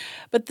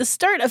 But the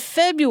start of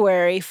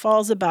February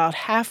falls about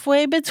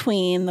halfway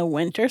between the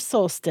winter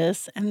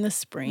solstice and the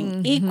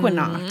spring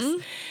equinox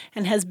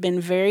and has been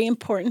a very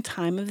important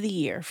time of the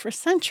year for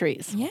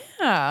centuries.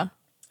 Yeah.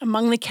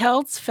 Among the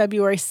Celts,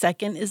 February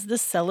 2nd is the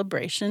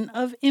celebration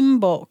of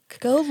Imbolc,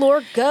 Go,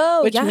 Lord,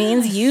 go. which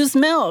means use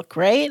milk,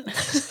 right?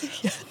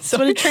 That's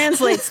what it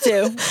translates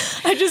to.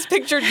 I just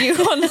pictured you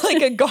on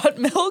like a Got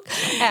Milk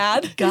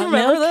ad. Got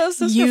Remember Milk? those?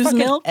 Those were Use fucking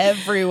milk?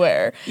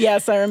 everywhere.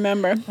 Yes, I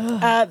remember.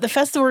 The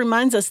festival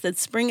reminds us that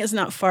spring is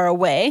not far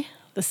away.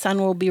 The sun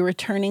will be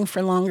returning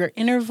for longer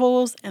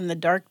intervals, and the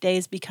dark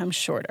days become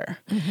shorter.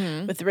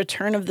 With the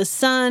return of the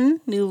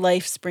sun, new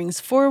life springs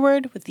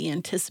forward with the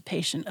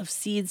anticipation of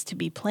seeds to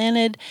be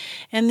planted,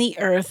 and the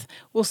earth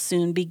will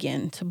soon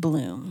begin to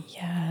bloom.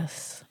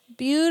 Yes.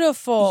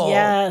 Beautiful.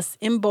 Yes,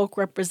 Imbolc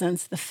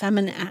represents the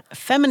feminine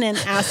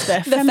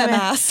aspect. The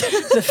femass.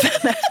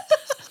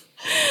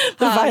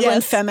 The violent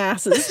yes.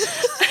 femasses.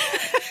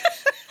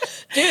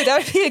 Dude,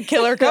 that would be a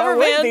killer cover, That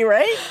would man. be,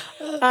 right?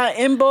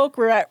 Imbolc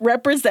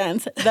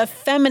represents the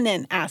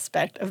feminine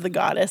aspect of the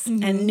goddess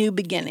and new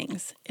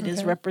beginnings. It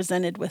is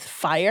represented with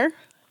fire.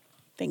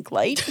 Think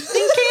light.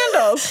 Think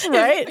candles,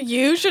 right?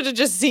 You should have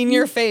just seen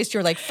your face.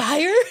 You're like,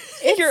 fire?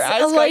 It's Your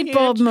eyes a got light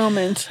bulb huge.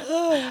 moment.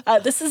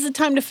 This is a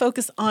time to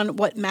focus on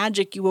what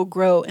magic you will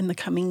grow in the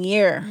coming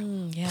year.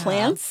 Yeah.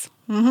 Plants,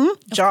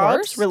 jobs,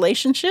 course.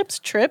 relationships,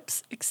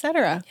 trips,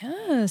 etc.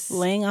 Yes.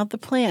 Laying out the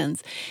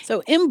plans.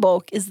 So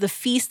Imbolc is the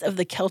feast of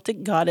the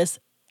Celtic goddess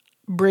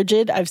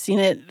Brigid. I've seen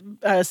it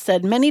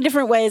said many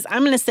different ways.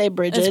 I'm going to say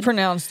Brigid. It's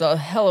pronounced a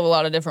hell of a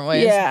lot of different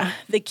ways. Yeah,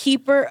 the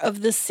keeper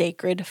of the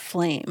sacred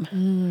flame.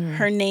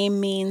 Her name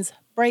means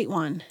bright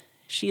one.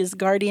 She is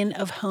guardian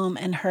of home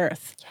and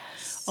hearth.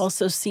 Yes.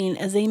 Also seen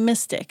as a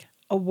mystic,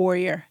 a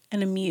warrior,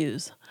 and a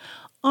muse.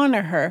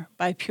 Honor her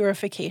by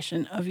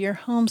purification of your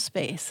home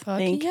space.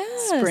 Think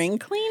yes. spring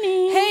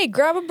cleaning. Hey,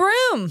 grab a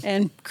broom.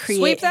 And create.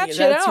 Sweep that shit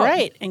That's out.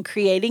 right. And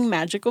creating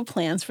magical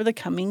plans for the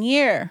coming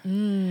year.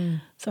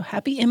 So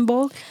happy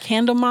Imbolc,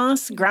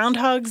 Candlemas,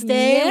 Groundhog's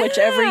Day, Yeah.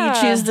 whichever you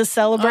choose to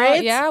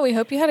celebrate. Yeah, we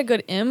hope you had a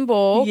good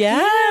Imbolc.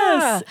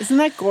 Yes. Isn't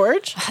that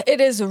gorge?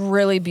 It is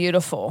really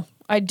beautiful.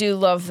 I do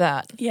love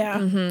that. Yeah.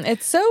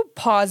 It's so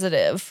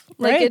positive.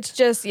 Like, Right. it's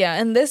just,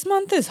 and this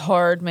month is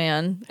hard,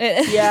 man.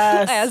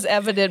 Yes. As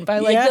evident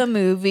by, the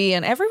movie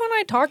and everyone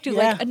I talk to.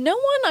 Yeah. Like, no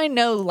one I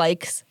know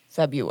likes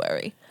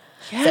February.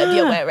 Yeah.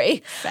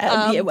 February.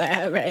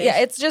 February. Yeah,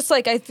 it's just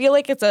like, I feel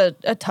like it's a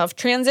tough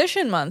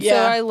transition month. So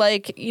Yeah. I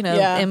like,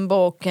 Yeah.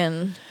 Imbolc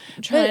and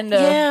trying But,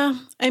 to... yeah.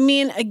 I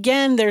mean,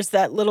 again, there's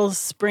that little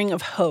spring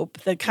of hope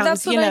that comes,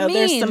 That's what I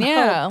there's mean, some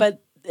yeah. hope,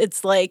 but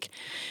it's like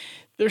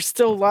there's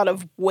still a lot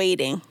of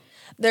waiting.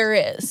 There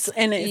is.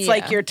 And it's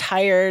like you're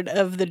tired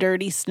of the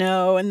dirty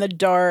snow and the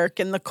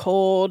dark and the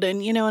cold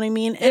and you know what I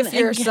mean? And If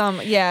you're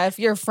if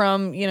you're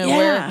from,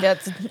 where it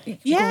gets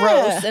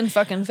gross in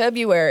fucking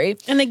February.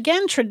 And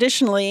again,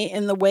 traditionally,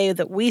 in the way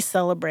that we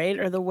celebrate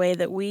or the way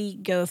that we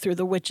go through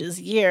the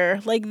witch's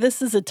year, like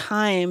this is a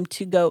time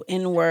to go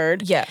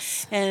inward.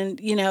 Yes.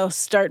 And,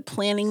 start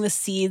planting the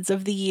seeds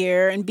of the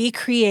year and be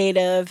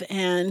creative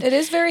and It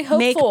is very hopeful.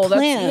 make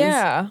plans.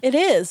 That's, It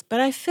is. But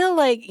I feel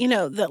like,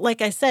 that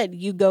like I said,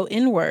 you go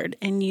inward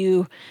and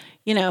you're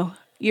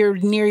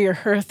near your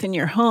hearth in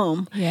your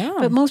home. Yeah.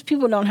 But most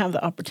people don't have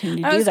the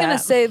opportunity to do that. I was going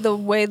to say the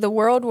way the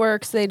world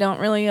works, they don't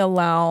really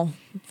allow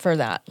for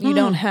that. You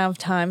don't have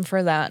time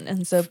for that.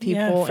 And so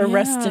people... for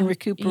rest and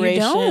recuperation. You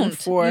don't.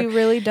 For, you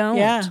really don't.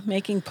 Yeah,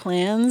 making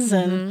plans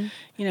and,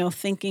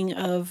 thinking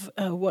of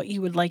what you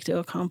would like to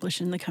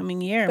accomplish in the coming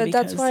year. But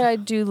that's why I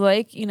do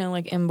like,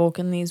 like Imbolc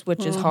and these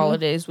witches'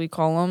 holidays, we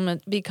call them,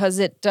 because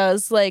it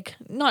does,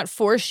 not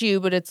force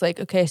you, but it's like,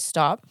 okay,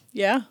 stop.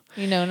 Yeah.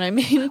 You know what I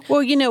mean?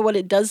 Well, you know what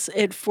it does?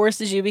 It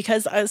forces you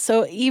because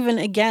so even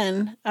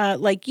again,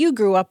 like you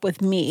grew up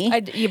with me,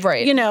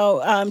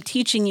 right?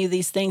 Teaching you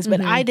these things, but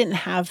I didn't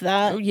have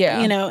that,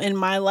 in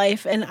my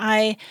life, and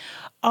I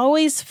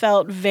always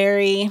felt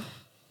very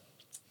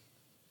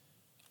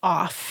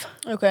off.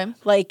 Okay.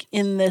 Like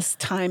in this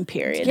time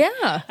period.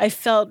 Yeah. I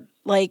felt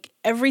like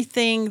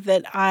everything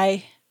that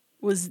I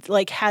was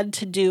had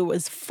to do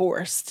was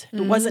forced.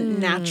 It wasn't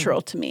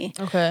natural to me.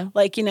 Okay.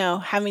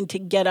 Having to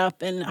get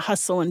up and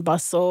hustle and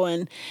bustle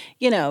and,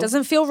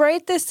 Doesn't feel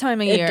right this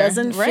time of year. it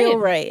doesn't feel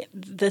right.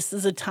 This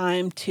is a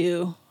time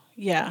to,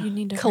 you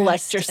need to collect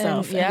rest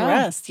yourself and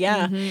rest.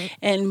 Yeah.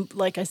 And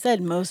like I said,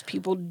 most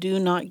people do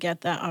not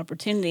get that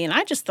opportunity. And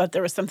I just thought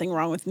there was something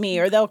wrong with me,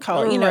 or they'll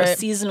call it, Right.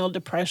 seasonal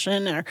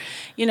depression or,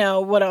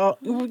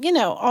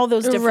 all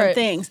those different Right.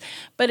 things.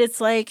 But it's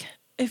like,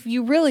 if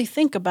you really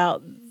think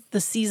about the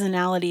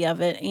seasonality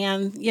of it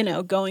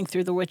and, going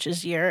through the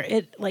witch's year,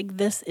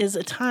 this is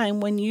a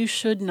time when you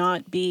should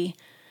not be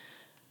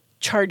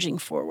charging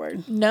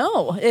forward.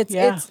 No,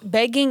 it's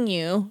begging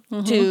you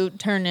to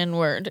turn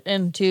inward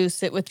and to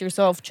sit with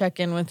yourself, check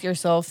in with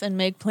yourself, and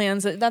make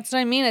plans. That's what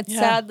I mean. It's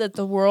sad that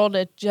the world,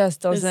 it just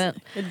doesn't.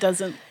 It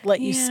doesn't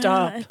let you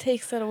stop. It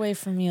takes that away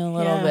from you a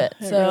little bit.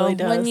 it So really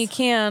does. when you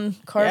can,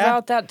 carve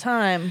out that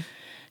time.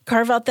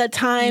 Carve out that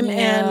time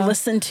and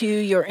listen to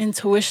your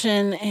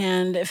intuition.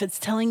 And if it's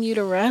telling you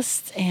to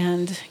rest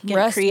and get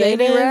Rest, creative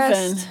baby,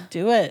 rest. and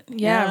do it.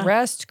 Yeah,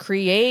 rest,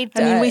 create.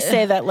 I mean, we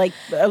say that like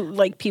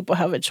people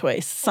have a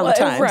choice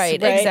sometimes.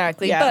 Right,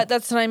 exactly. Yeah. But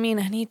that's what I mean.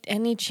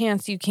 Any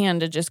chance you can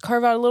to just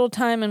carve out a little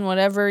time and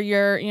whatever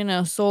your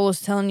soul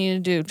is telling you to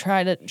do,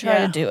 try to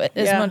do it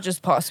as much as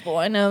possible.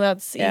 I know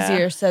that's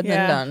easier said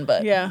than done,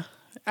 but yeah,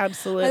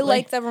 absolutely. I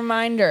like the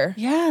reminder.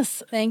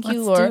 Yes. Thank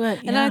you, Let's Laura. do it,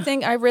 And I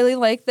think I really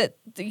like that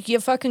you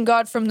fucking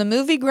got from the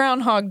movie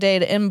Groundhog Day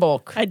to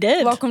Imbolc. I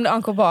did. Welcome to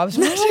Uncle Bob's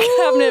Magic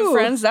Cabinet,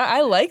 friends.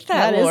 I like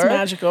that, That Laura. is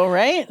magical,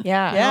 right?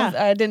 Yeah.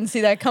 I didn't see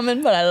that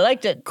coming, but I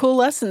liked it. Cool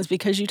lessons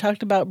because you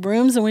talked about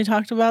brooms and we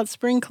talked about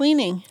spring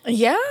cleaning.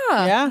 Yeah.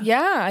 Yeah.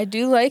 Yeah, I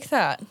do like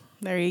that.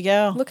 There you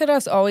go. Look at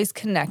us always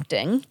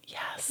connecting.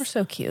 Yes. We're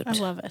so cute. I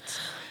love it.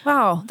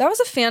 Wow, that was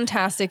a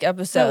fantastic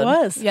episode. That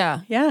was.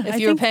 Yeah. Yeah, If I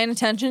you were think- paying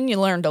attention, you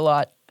learned a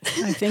lot.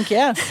 I think,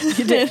 yes.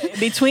 You did.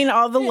 Between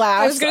all the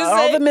laughs, gonna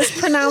all say- the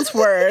mispronounced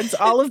words,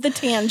 all of the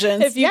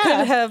tangents. If you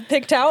could have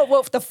picked out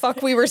what the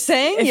fuck we were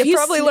saying, If you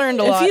probably learned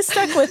a lot. If you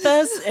stuck with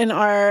us in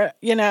our,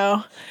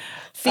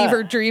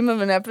 fever dream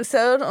of an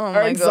episode. Oh Our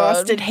my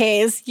exhausted God.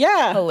 haze.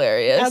 Yeah.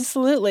 Hilarious.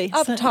 Absolutely.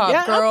 Up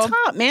top, girl. Up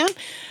top, man.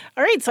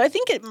 All right, so I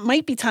think it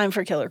might be time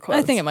for killer quotes.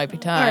 I think it might be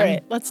time. All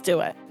right, let's do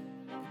it.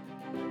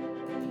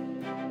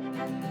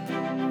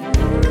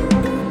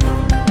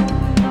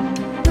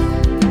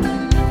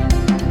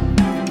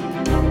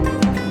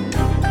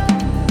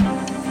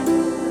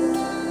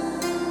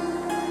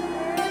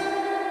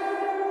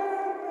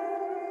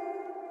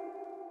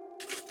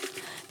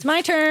 It's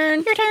my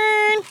turn. Your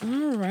turn.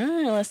 All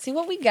right, let's see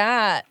what we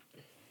got.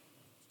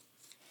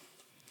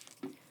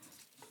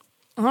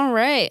 All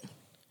right.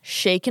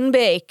 Shake and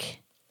Bake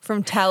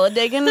from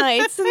Talladega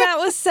Nights, and that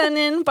was sent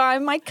in by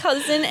my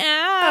cousin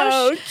Ash.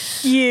 Oh,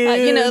 cute.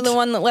 You know, the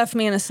one that left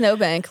me in a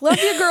snowbank. Love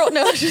you, girl.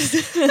 No,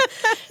 just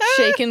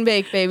Shake and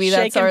Bake, baby.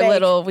 Shake That's and our bake.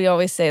 little, we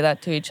always say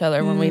that to each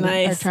other when we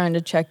Nice. are trying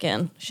to check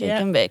in. Shake Yeah.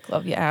 and Bake.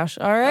 Love you, Ash.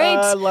 All Oh, right.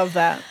 I love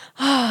that.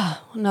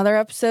 Another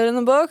episode in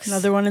the books.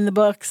 Another one in the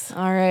books.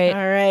 All right.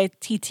 All right,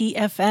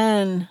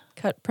 TTFN.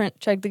 Cut, print,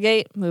 check the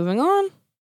gate. Moving on.